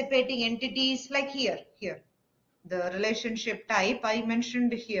participating entities, like here. The relationship type I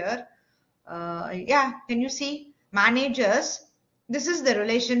mentioned here. Yeah, can you see? Managers, this is the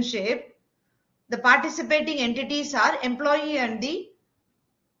relationship. The participating entities are employee and the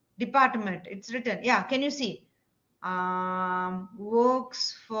department. It's written. Yeah, can you see?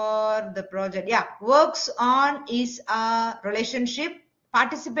 Works for the project. Yeah, works on is a relationship.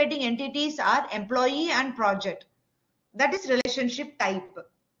 Participating entities are employee and project. That is relationship type.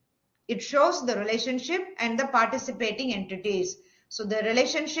 It shows the relationship and the participating entities. So the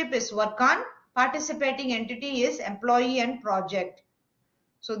relationship is work on, participating entity is employee and project.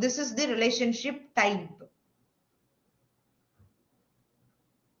 So this is the relationship type.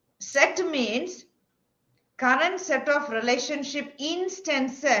 Set means current set of relationship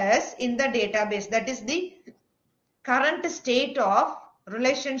instances in the database. That is the current state of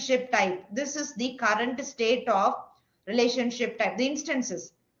relationship type. This is the current state of relationship type. The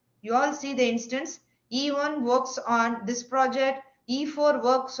instances. You all see the instance. E1 works on this project. E4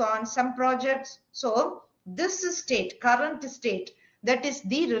 works on some projects. So this state, current state, that is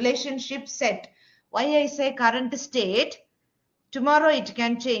the relationship set. Why I say current state? Tomorrow it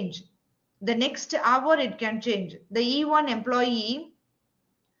can change. The next hour it can change. The E1 employee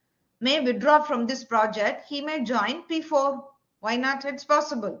may withdraw from this project. He may join P4. Why not? It's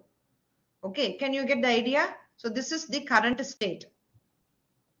possible. Okay, can you get the idea? So this is the current state.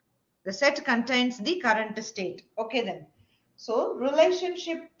 The set contains the current state. Okay then. So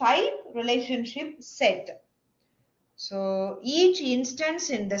relationship type, relationship set. So each instance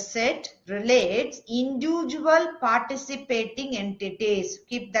in the set relates individual participating entities.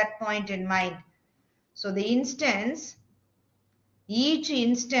 Keep that point in mind. So the instance, each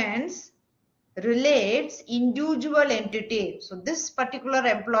instance relates individual entity. So this particular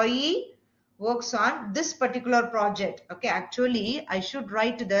employee works on this particular project. Okay, actually I should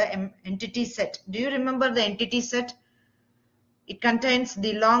write the entity set. Do you remember the entity set? It contains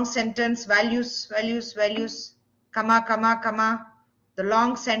the long sentence, values, values, values, comma, comma, comma, the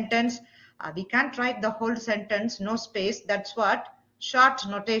long sentence. We can't write the whole sentence, no space. That's what short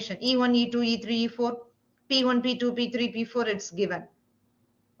notation. E1, E2, E3, E4, P1, P2, P3, P4, it's given.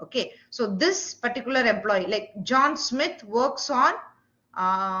 Okay, so this particular employee, like John Smith, works on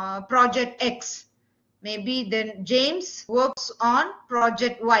project X. Maybe then James works on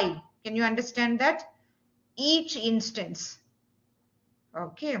project Y. Can you understand that? Each instance.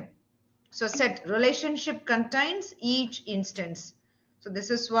 Okay, so set relationship contains each instance. So this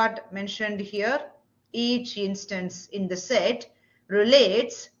is what mentioned here. Each instance in the set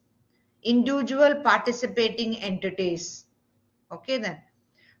relates individual participating entities. Okay then.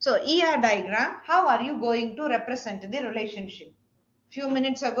 So ER diagram, how are you going to represent the relationship? Few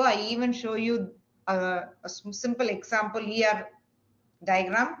minutes ago, I even show you a simple example ER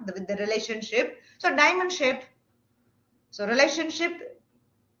diagram with the relationship. So diamond shape. So relationship,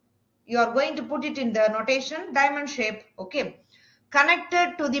 you are going to put it in the notation diamond shape. Okay.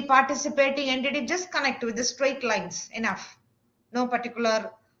 Connected to the participating entity, just connect with the straight lines. Enough. No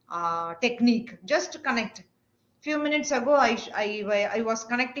particular technique. Just connect. Few minutes ago, I was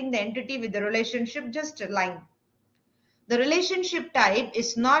connecting the entity with the relationship, just a line. The relationship type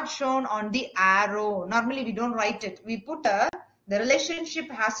is not shown on the arrow. Normally, we don't write it. We put the relationship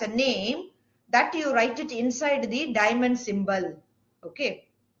has a name that you write it inside the diamond symbol. Okay.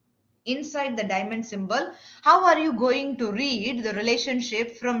 Inside the diamond symbol, how are you going to read the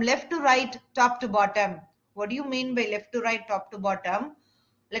relationship from left to right, top to bottom? What do you mean by left to right, top to bottom?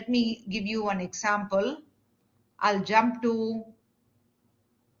 Let me give you one example. I'll jump to,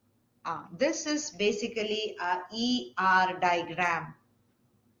 this is basically a ER diagram.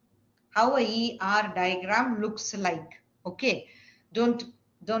 How a ER diagram looks like. Okay, don't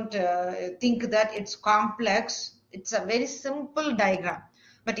think that it's complex. It's a very simple diagram,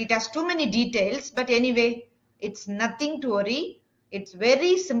 but it has too many details. But anyway, it's nothing to worry. It's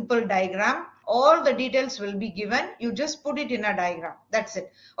very simple diagram. All the details will be given. You just put it in a diagram. That's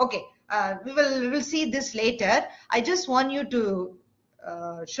it. Okay. We will see this later. I just want you to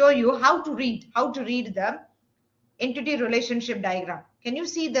show you how to read the entity relationship diagram. Can you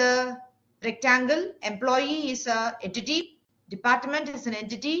see the rectangle? Employee is a entity, department is an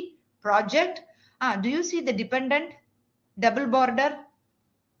entity, project. Do you see the dependent, double border?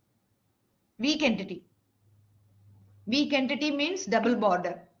 Weak entity. Weak entity means double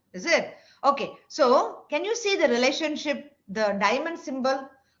border. Is it? Okay. So can you see the relationship, the diamond symbol?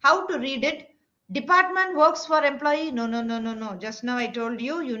 How to read it? Department works for employee. No. Just now I told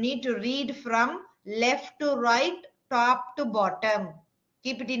you, you need to read from left to right, top to bottom.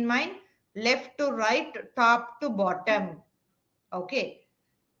 Keep it in mind. Left to right, top to bottom. Okay.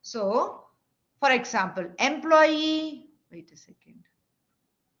 So, for example, employee, wait a second.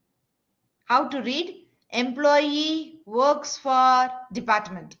 How to read? Employee works for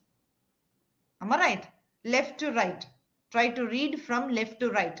department. Am I right? Left to right. Try to read from left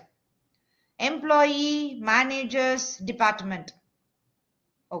to right. Employee manages department.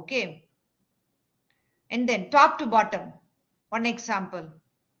 Okay. And then top to bottom. One example.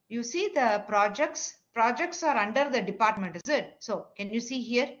 You see the projects. Projects are under the department, is it? So can you see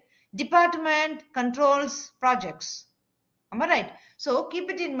here? Department controls projects. Am I right? So keep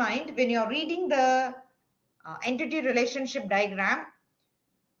it in mind when you're reading the entity relationship diagram.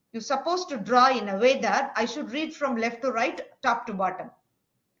 You're supposed to draw in a way that I should read from left to right, top to bottom.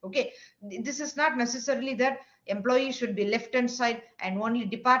 Okay, this is not necessarily that employee should be left hand side and only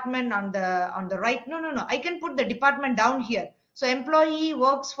department on the right. No. I can put the department down here. So employee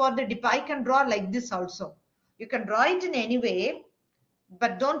works for the I can draw like this also. You can draw it in any way,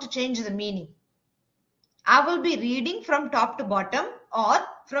 but don't change the meaning. I will be reading from top to bottom or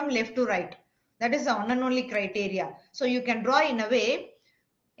from left to right. That is the one and only criteria. So you can draw in a way,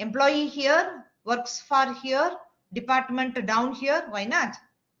 employee here, works for here, department down here, why not?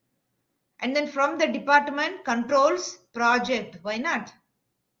 And then from the department, controls project, why not?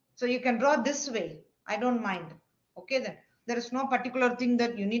 So you can draw this way, I don't mind. Okay, then there is no particular thing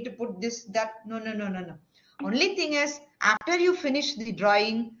that you need to put this, that, no. Only thing is, after you finish the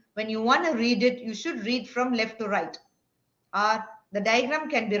drawing, when you want to read it, you should read from left to right, or the diagram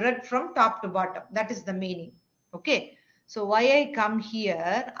can be read from top to bottom. That is the meaning. Okay, so why I come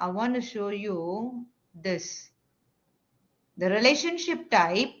here, I want to show you this. The relationship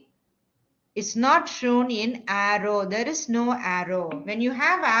type is not shown in arrow. There is no arrow. When you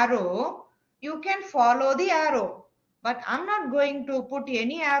have arrow, you can follow the arrow. But I'm not going to put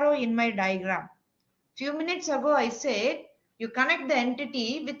any arrow in my diagram. Few minutes ago I said you connect the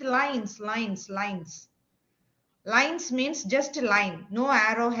entity with lines. Lines means just a line, no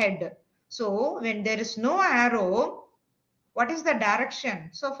arrowhead. So when there is no arrow, what is the direction?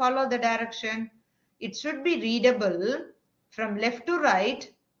 So follow the direction. It should be readable from left to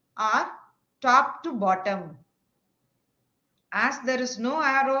right or top to bottom. As there is no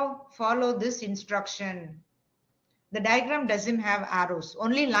arrow, follow this instruction. The diagram doesn't have arrows,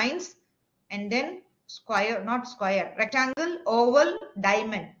 only lines and then square, not square, rectangle, oval,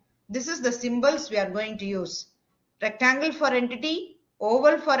 diamond. This is the symbols we are going to use. Rectangle for entity,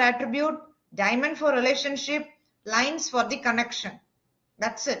 oval for attribute, diamond for relationship, lines for the connection.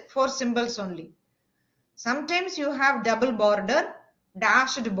 That's it, 4 symbols only. Sometimes you have double border,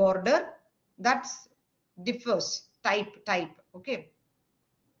 dashed border, that's differs, type. Okay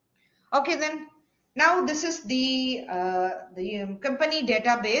then. Now this is the company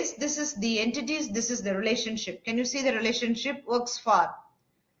database. This is the entities. This is the relationship. Can you see the relationship? Works for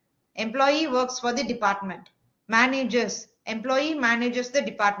employee, works for the department. Managers, employee manages the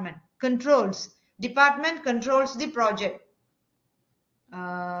department. Controls, department controls the project.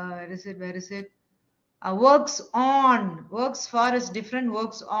 Where is it? Works on, works for is different,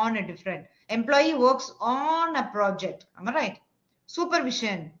 works on a different. Employee works on a project. Am I right?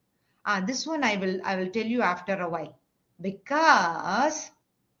 Supervision. This one I will tell you after a while, because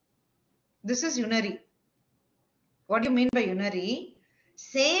this is unary. What do you mean by unary?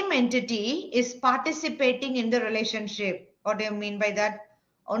 Same entity is participating in the relationship. What do you mean by that?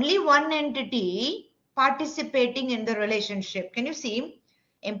 Only one entity participating in the relationship. Can you see?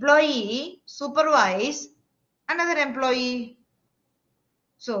 Employee supervise another employee.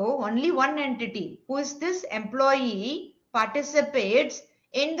 So only one entity. Who is this? Employee participates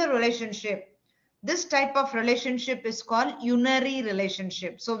in the relationship. This type of relationship is called unary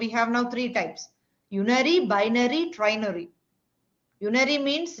relationship. So we have now 3 types: unary, binary, trinary. Unary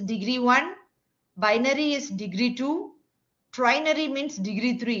means degree 1, binary is degree 2, trinary means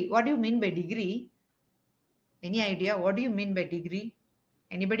degree 3. What do you mean by degree? Any idea? What do you mean by degree?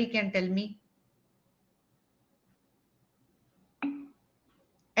 Anybody can tell me?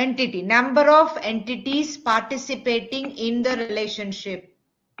 Entity, number of entities participating in the relationship.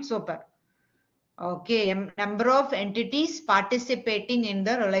 Super. Okay, number of entities participating in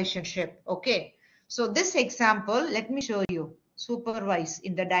the relationship. Okay, so this example, let me show you. Supervise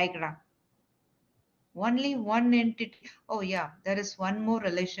in the diagram. Only one entity. Oh yeah, there is one more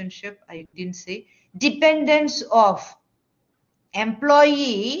relationship I didn't say. Dependence of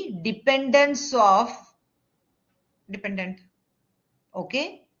employee, dependence of dependent.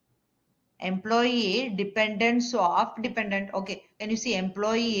 Okay, employee, dependence of dependent. Okay, can you see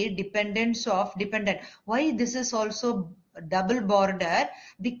employee, dependence of dependent? Why this is also double border?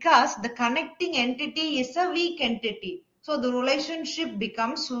 Because the connecting entity is a weak entity, so the relationship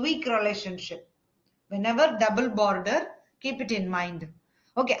becomes weak relationship. Whenever double border, keep it in mind.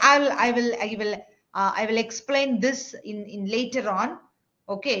 Okay, I will explain this in later on.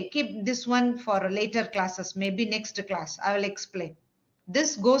 Okay, keep this one for later classes, maybe next class I will explain.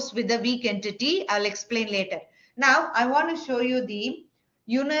 This goes with the weak entity. I'll explain later. Now I want to show you the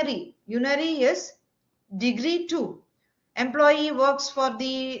unary. Unary is degree 2. Employee works for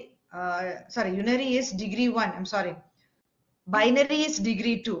the unary is degree 1. I'm sorry. Binary is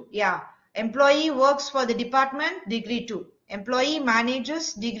degree 2. Yeah. Employee works for the department, degree 2. employee,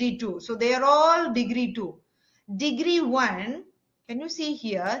 managers, degree 2. So they are all degree 2. Degree 1, can you see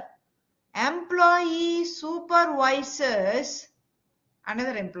here? Employee supervises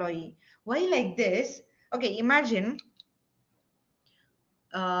another employee. Why like this? Okay, imagine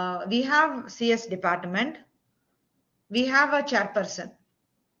we have CS department. We have a chairperson.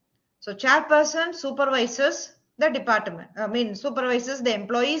 So chairperson supervises the department. Supervises the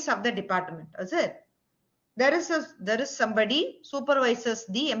employees of the department. Is it? There is somebody supervises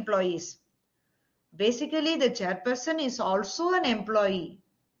the employees. Basically, the chairperson is also an employee.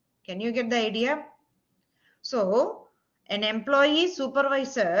 Can you get the idea? So an employee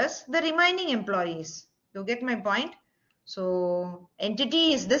supervises the remaining employees. You get my point? So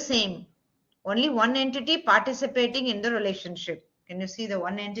entity is the same. Only one entity participating in the relationship. Can you see the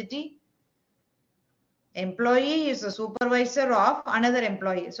one entity? Employee is a supervisor of another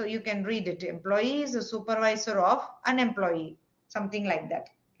employee. So you can read it. Employee is a supervisor of an employee. Something like that.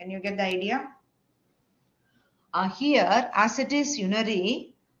 Can you get the idea? Here, as it is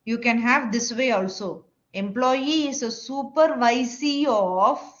unary, you can have this way also. Employee is a supervisee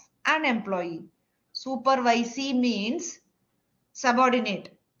of an employee. Supervisee means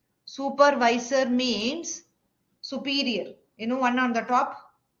subordinate. Supervisor means superior. You know, one on the top,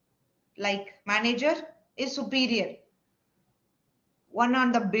 like manager, is superior. One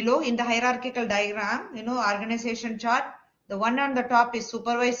on the below in the hierarchical diagram, you know, organization chart, the one on the top is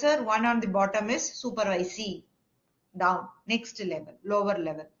supervisor, one on the bottom is supervisee. Down, next level, lower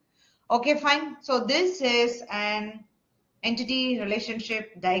level. Okay, fine. So this is an entity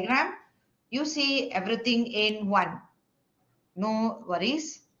relationship diagram. You see everything in one. No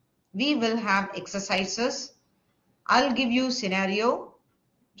worries. We will have exercises. I'll give you scenario.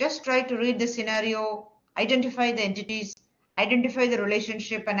 Just try to read the scenario, identify the entities, identify the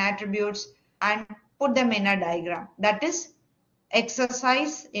relationship and attributes, and put them in a diagram. That is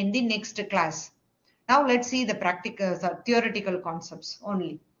exercise in the next class. Now let's see the practical, theoretical concepts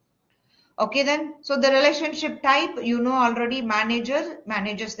only. Okay then, so the relationship type, you know already, manager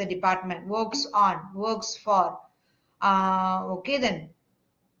manages the department, works on, works for. Okay then,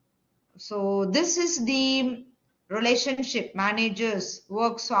 so this is the relationship, managers,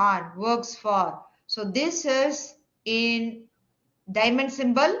 works on, works for. So this is in diamond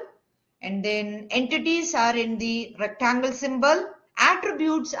symbol, and then entities are in the rectangle symbol,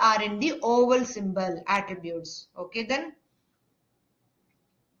 attributes are in the oval symbol, attributes. Okay then.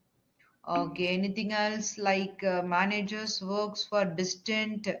 Okay, anything else like managers works for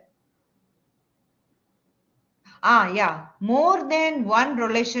distant? Yeah, more than one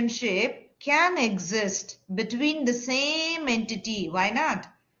relationship can exist between the same entity. Why not?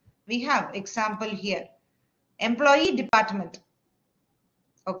 We have example here. Employee department.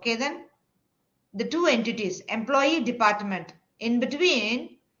 Okay then. The two entities, employee department. In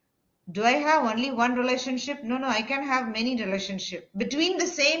between, do I have only one relationship? No, I can have many relationships. Between the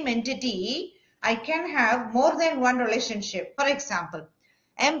same entity, I can have more than one relationship. For example,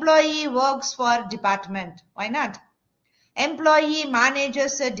 employee works for department. Why not? Employee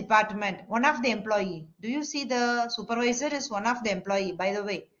manages a department. One of the employee. Do you see the supervisor is one of the employee, by the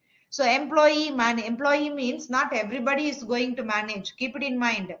way. So employee means not everybody is going to manage. Keep it in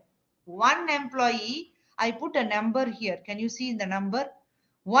mind. One employee, I put a number here. Can you see the number?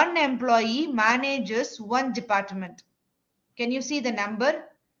 One employee manages one department. Can you see the number?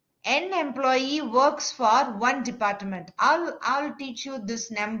 N employee works for one department. I'll teach you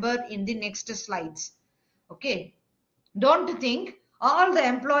this number in the next slides. Okay. Don't think all the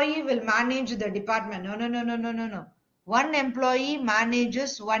employee will manage the department. No. One employee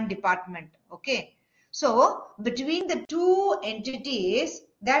manages one department. Okay. So between the two entities,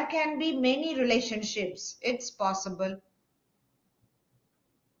 there can be many relationships. It's possible.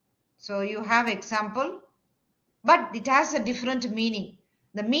 So you have example, but it has a different meaning.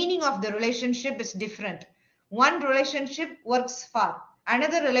 The meaning of the relationship is different. One relationship works for,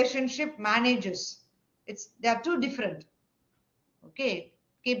 another relationship manages. They are two different. Okay,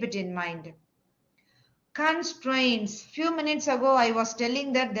 keep it in mind. Constraints. Few minutes ago, I was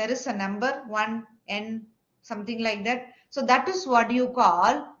telling that there is a number 1, n, something like that. So that is what you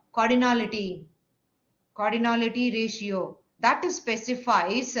call cardinality. Cardinality ratio. That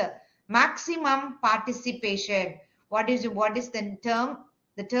specifies maximum participation. What is the term?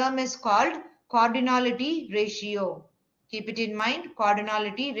 The term is called cardinality ratio. Keep it in mind,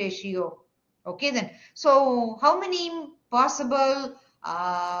 cardinality ratio. Okay then. So how many possible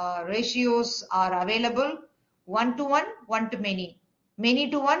ratios are available? 1 to 1, 1 to many.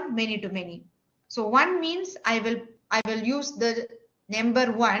 Many to 1, many to many. So 1 means I will use the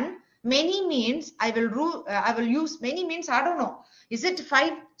number 1 Many means I will use many means, I don't know. Is it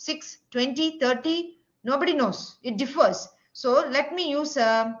 5, 6, 20, 30? Nobody knows. It differs. So let me use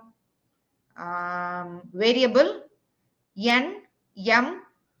a variable n, m,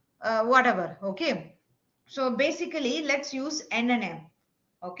 whatever. Okay. So basically, let's use n and m.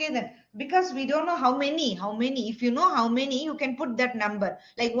 Okay, then because we don't know how many. If you know how many, you can put that number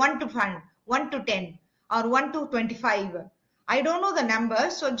like 1 to 5, 1 to 10, or 1 to 25. I don't know the number,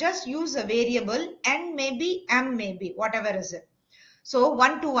 so just use a variable n maybe, m maybe, whatever is it. So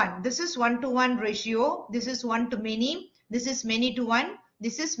 1 to 1. This is 1 to 1 ratio. This is 1 to many. This is many to 1.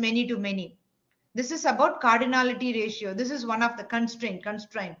 This is many to many. This is about cardinality ratio. This is one of the constraint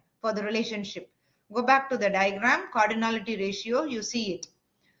for the relationship. Go back to the diagram, cardinality ratio, you see it.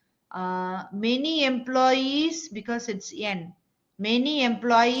 Many employees, because it's n, many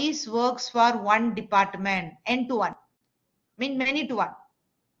employees works for one department, n to 1, mean many to 1.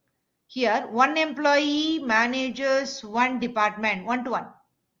 Here, one employee manages one department, 1 to 1.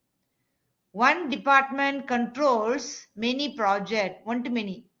 One department controls many projects, 1 to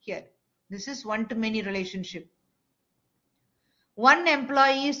many here. This is 1 to many relationship. One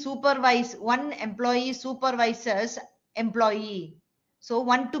employee supervises employee. So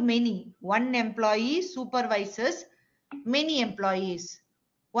 1 to many. One employee supervises many employees.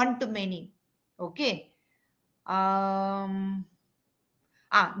 1 to many. Okay.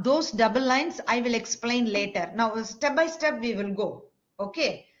 Those double lines I will explain later. Now step by step we will go.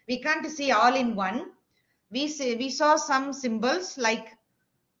 Okay. We can't see all in one. We saw some symbols like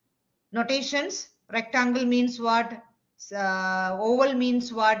notations. Rectangle means what? Oval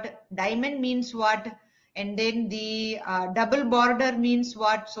means what? Diamond means what? And then the double border means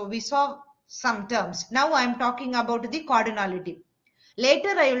what? So we saw some terms. Now I am talking about the cardinality.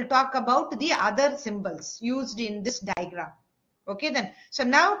 Later I will talk about the other symbols used in this diagram. Okay then. So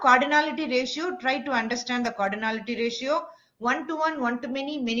now cardinality ratio, try to understand the cardinality ratio. 1 to 1, 1 to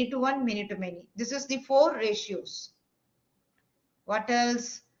many to 1, many to many. This is the 4 ratios. What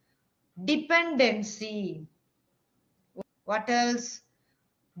else? Dependency. What else?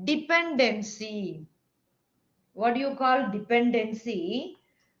 Dependency. What do you call dependency?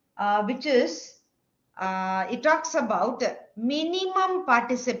 Which is, it talks about minimum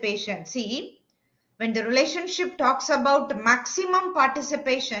participation. See, when the relationship talks about maximum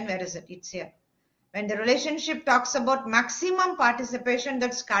participation, where is it? It's here. When the relationship talks about maximum participation,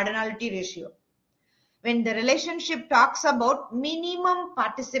 that's cardinality ratio. When the relationship talks about minimum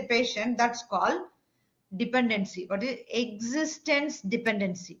participation, that's called dependency. What is existence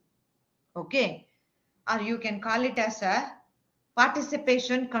dependency? Okay. Or you can call it as a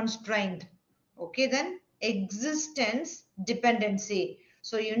participation constraint. Okay, then existence dependency.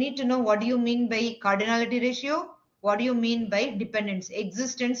 So you need to know what do you mean by cardinality ratio? What do you mean by dependency?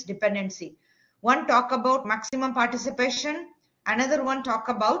 Existence dependency. One talk about maximum participation. Another one talk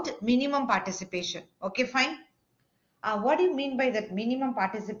about minimum participation. Okay, fine. What do you mean by that? Minimum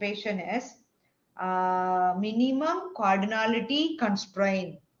participation is minimum cardinality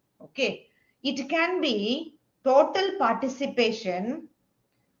constraint. Okay. It can be total participation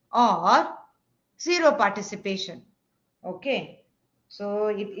or zero participation. Okay. So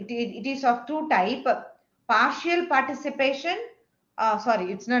it is of two type. Partial participation.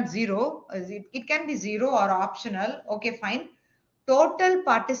 Sorry, it's not zero. It can be zero or optional. Okay, fine. Total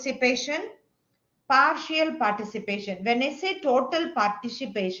participation, partial participation. When I say total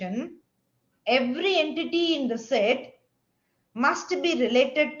participation, every entity in the set must be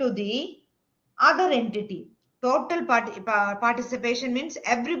related to the other entity. Total participation means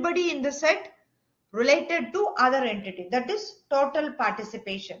everybody in the set related to other entity. That is total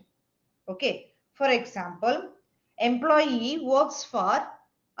participation. Okay. For example, employee works for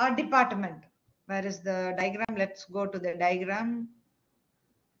a department. Where is the diagram? Let's go to the diagram.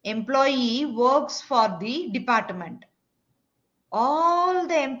 Employee works for the department. All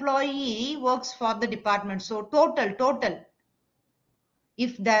the employee works for the department. So total.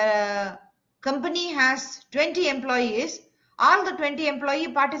 If the company has 20 employees, all the 20 employees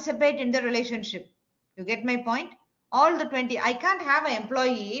participate in the relationship. You get my point? All the 20. I can't have an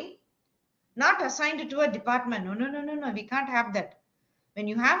employee not assigned to a department. No. We can't have that. When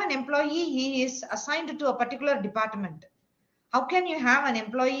you have an employee, he is assigned to a particular department. How can you have an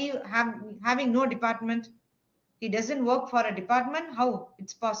employee having no department? He doesn't work for a department. How?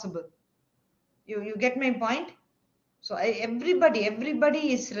 It's possible. You get my point? So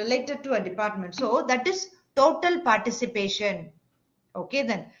everybody is related to a department. So that is total participation. Okay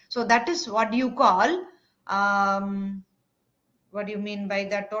then. So that is what you call, what do you mean by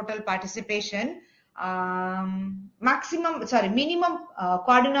the total participation? minimum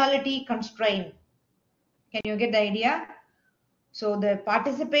cardinality constraint. Can you get the idea? So the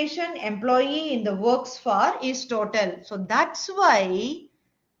participation employee in the works for is total. So that's why,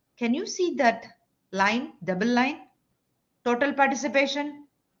 can you see that line, double line? Total participation.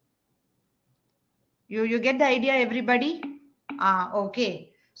 You get the idea, everybody?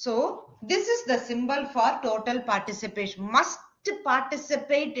 Okay. So this is the symbol for total participation. Must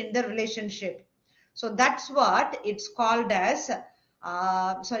participate in the relationship. So that's what it's called as.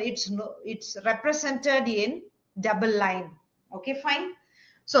 It's represented in double line. Okay, fine.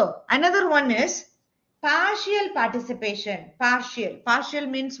 So another one is partial participation. Partial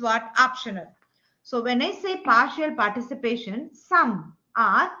means what? Optional. So when I say partial participation, some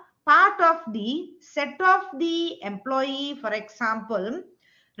are part of the set of the employee, for example,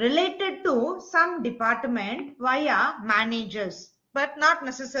 related to some department via managers, but not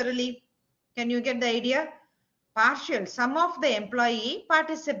necessarily. Can you get the idea? Partial, some of the employee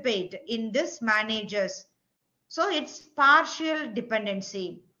participate in this managers. So it's partial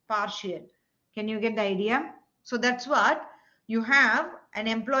dependency, partial. Can you get the idea? So that's what you have an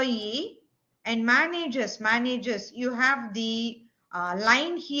employee and managers, you have the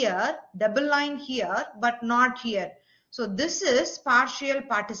line here, double line here, but not here. So this is partial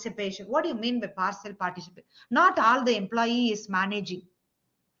participation. What do you mean by partial participation? Not all the employee is managing.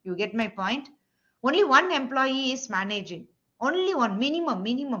 You get my point? Only one employee is managing. Only one,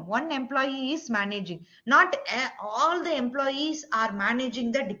 minimum one employee is managing. Not all the employees are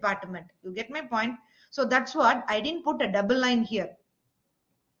managing the department. You get my point? So that's what I didn't put a double line here.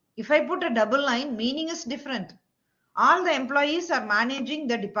 If I put a double line, meaning is different. All the employees are managing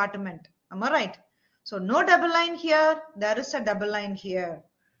the department. Am I right? So no double line here. There is a double line here.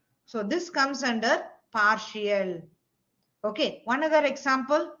 So this comes under partial. Okay, one other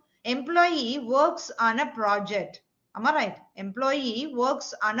example. Employee works on a project. Am I right? Employee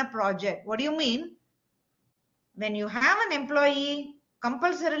works on a project. What do you mean? When you have an employee,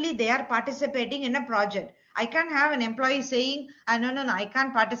 compulsorily they are participating in a project. I can't have an employee saying, no, I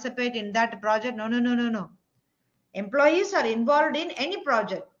can't participate in that project. No. Employees are involved in any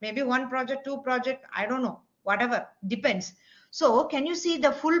project. Maybe one project, two project, I don't know. Whatever, depends. So can you see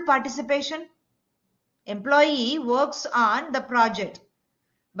the full participation? Employee works on the project,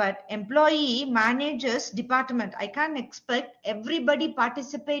 but employee manages department. I can't expect everybody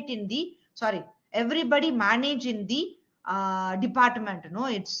participate in the, everybody manage in the department. No,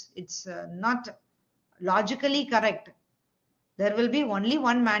 it's not logically correct. There will be only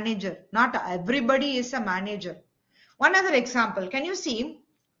one manager. Not everybody is a manager. One other example. Can you see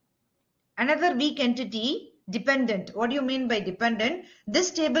another weak entity? Dependent. What do you mean by dependent?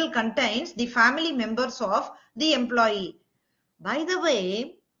 This table contains the family members of the employee. By the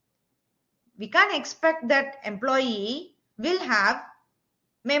way, we can't expect that employee will have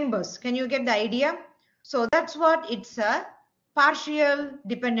members. Can you get the idea? So that's what it's a partial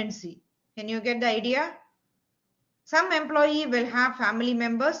dependency. Can you get the idea? Some employee will have family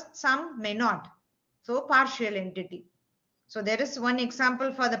members, some may not. So partial entity. So there is one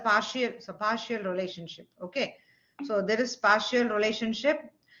example for the partial relationship. Okay. So there is partial relationship.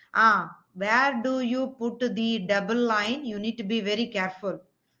 Where do you put the double line? You need to be very careful.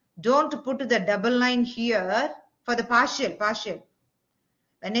 Don't put the double line here for the partial.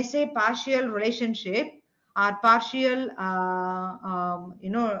 When I say partial relationship or partial,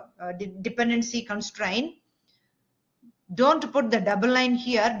 dependency constraint, don't put the double line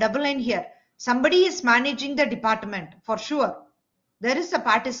here. Somebody is managing the department for sure. There is a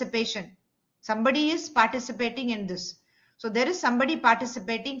participation. Somebody is participating in this. So there is somebody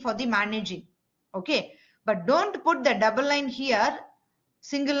participating for the managing. Okay. But don't put the double line here,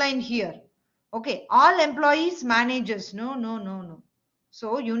 single line here. Okay. All employees managers. No.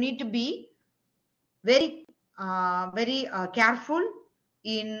 So you need to be very careful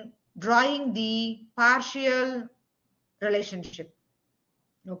in drawing the partial relationship.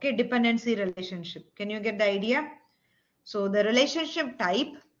 Okay, dependency relationship. Can you get the idea? So the relationship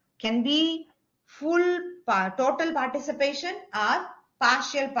type can be total participation or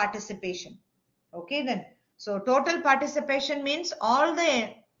partial participation. Okay then. So total participation means all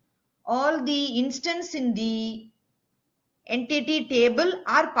the instance in the entity table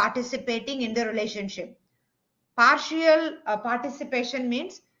are participating in the relationship. Partial participation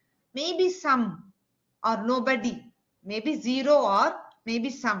means maybe some or nobody, maybe zero or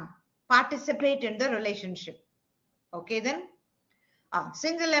maybe some participate in the relationship. Okay then.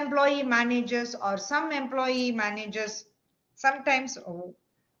 Single employee managers or some employee managers, sometimes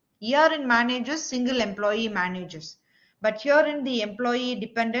here in managers, single employee managers. But here in the employee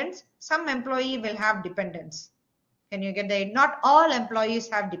dependents, some employee will have dependents. Can you get that? Not all employees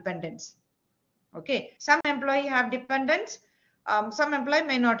have dependents. Okay, some employee have dependents, some employee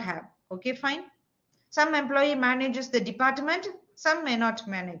may not have. Okay, fine. Some employee manages the department, some may not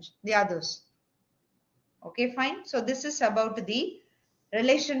manage the others. Okay, fine. So this is about the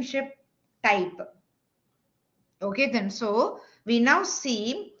relationship type. Okay, then so we now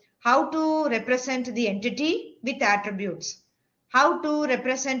see how to represent the entity with attributes, how to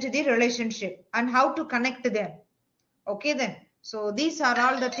represent the relationship, and how to connect them. Okay, then so these are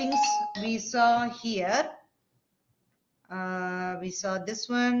all the things we saw here. We saw this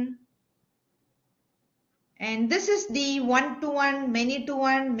one, and this is the one-to-one,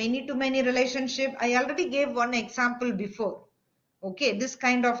 many-to-one, many-to-many relationship. I already gave one example before. Okay, this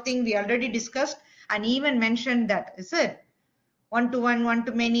kind of thing we already discussed and even mentioned that, is it? One-to-one,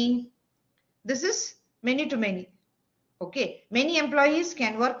 one-to-many. This is many-to-many. Okay, many employees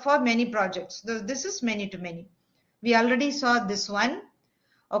can work for many projects. This is many-to-many. We already saw this one.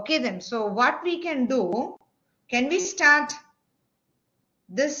 Okay, then so what we can do, can we start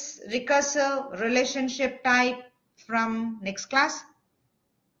this recursive relationship type from next class?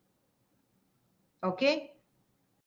 Okay.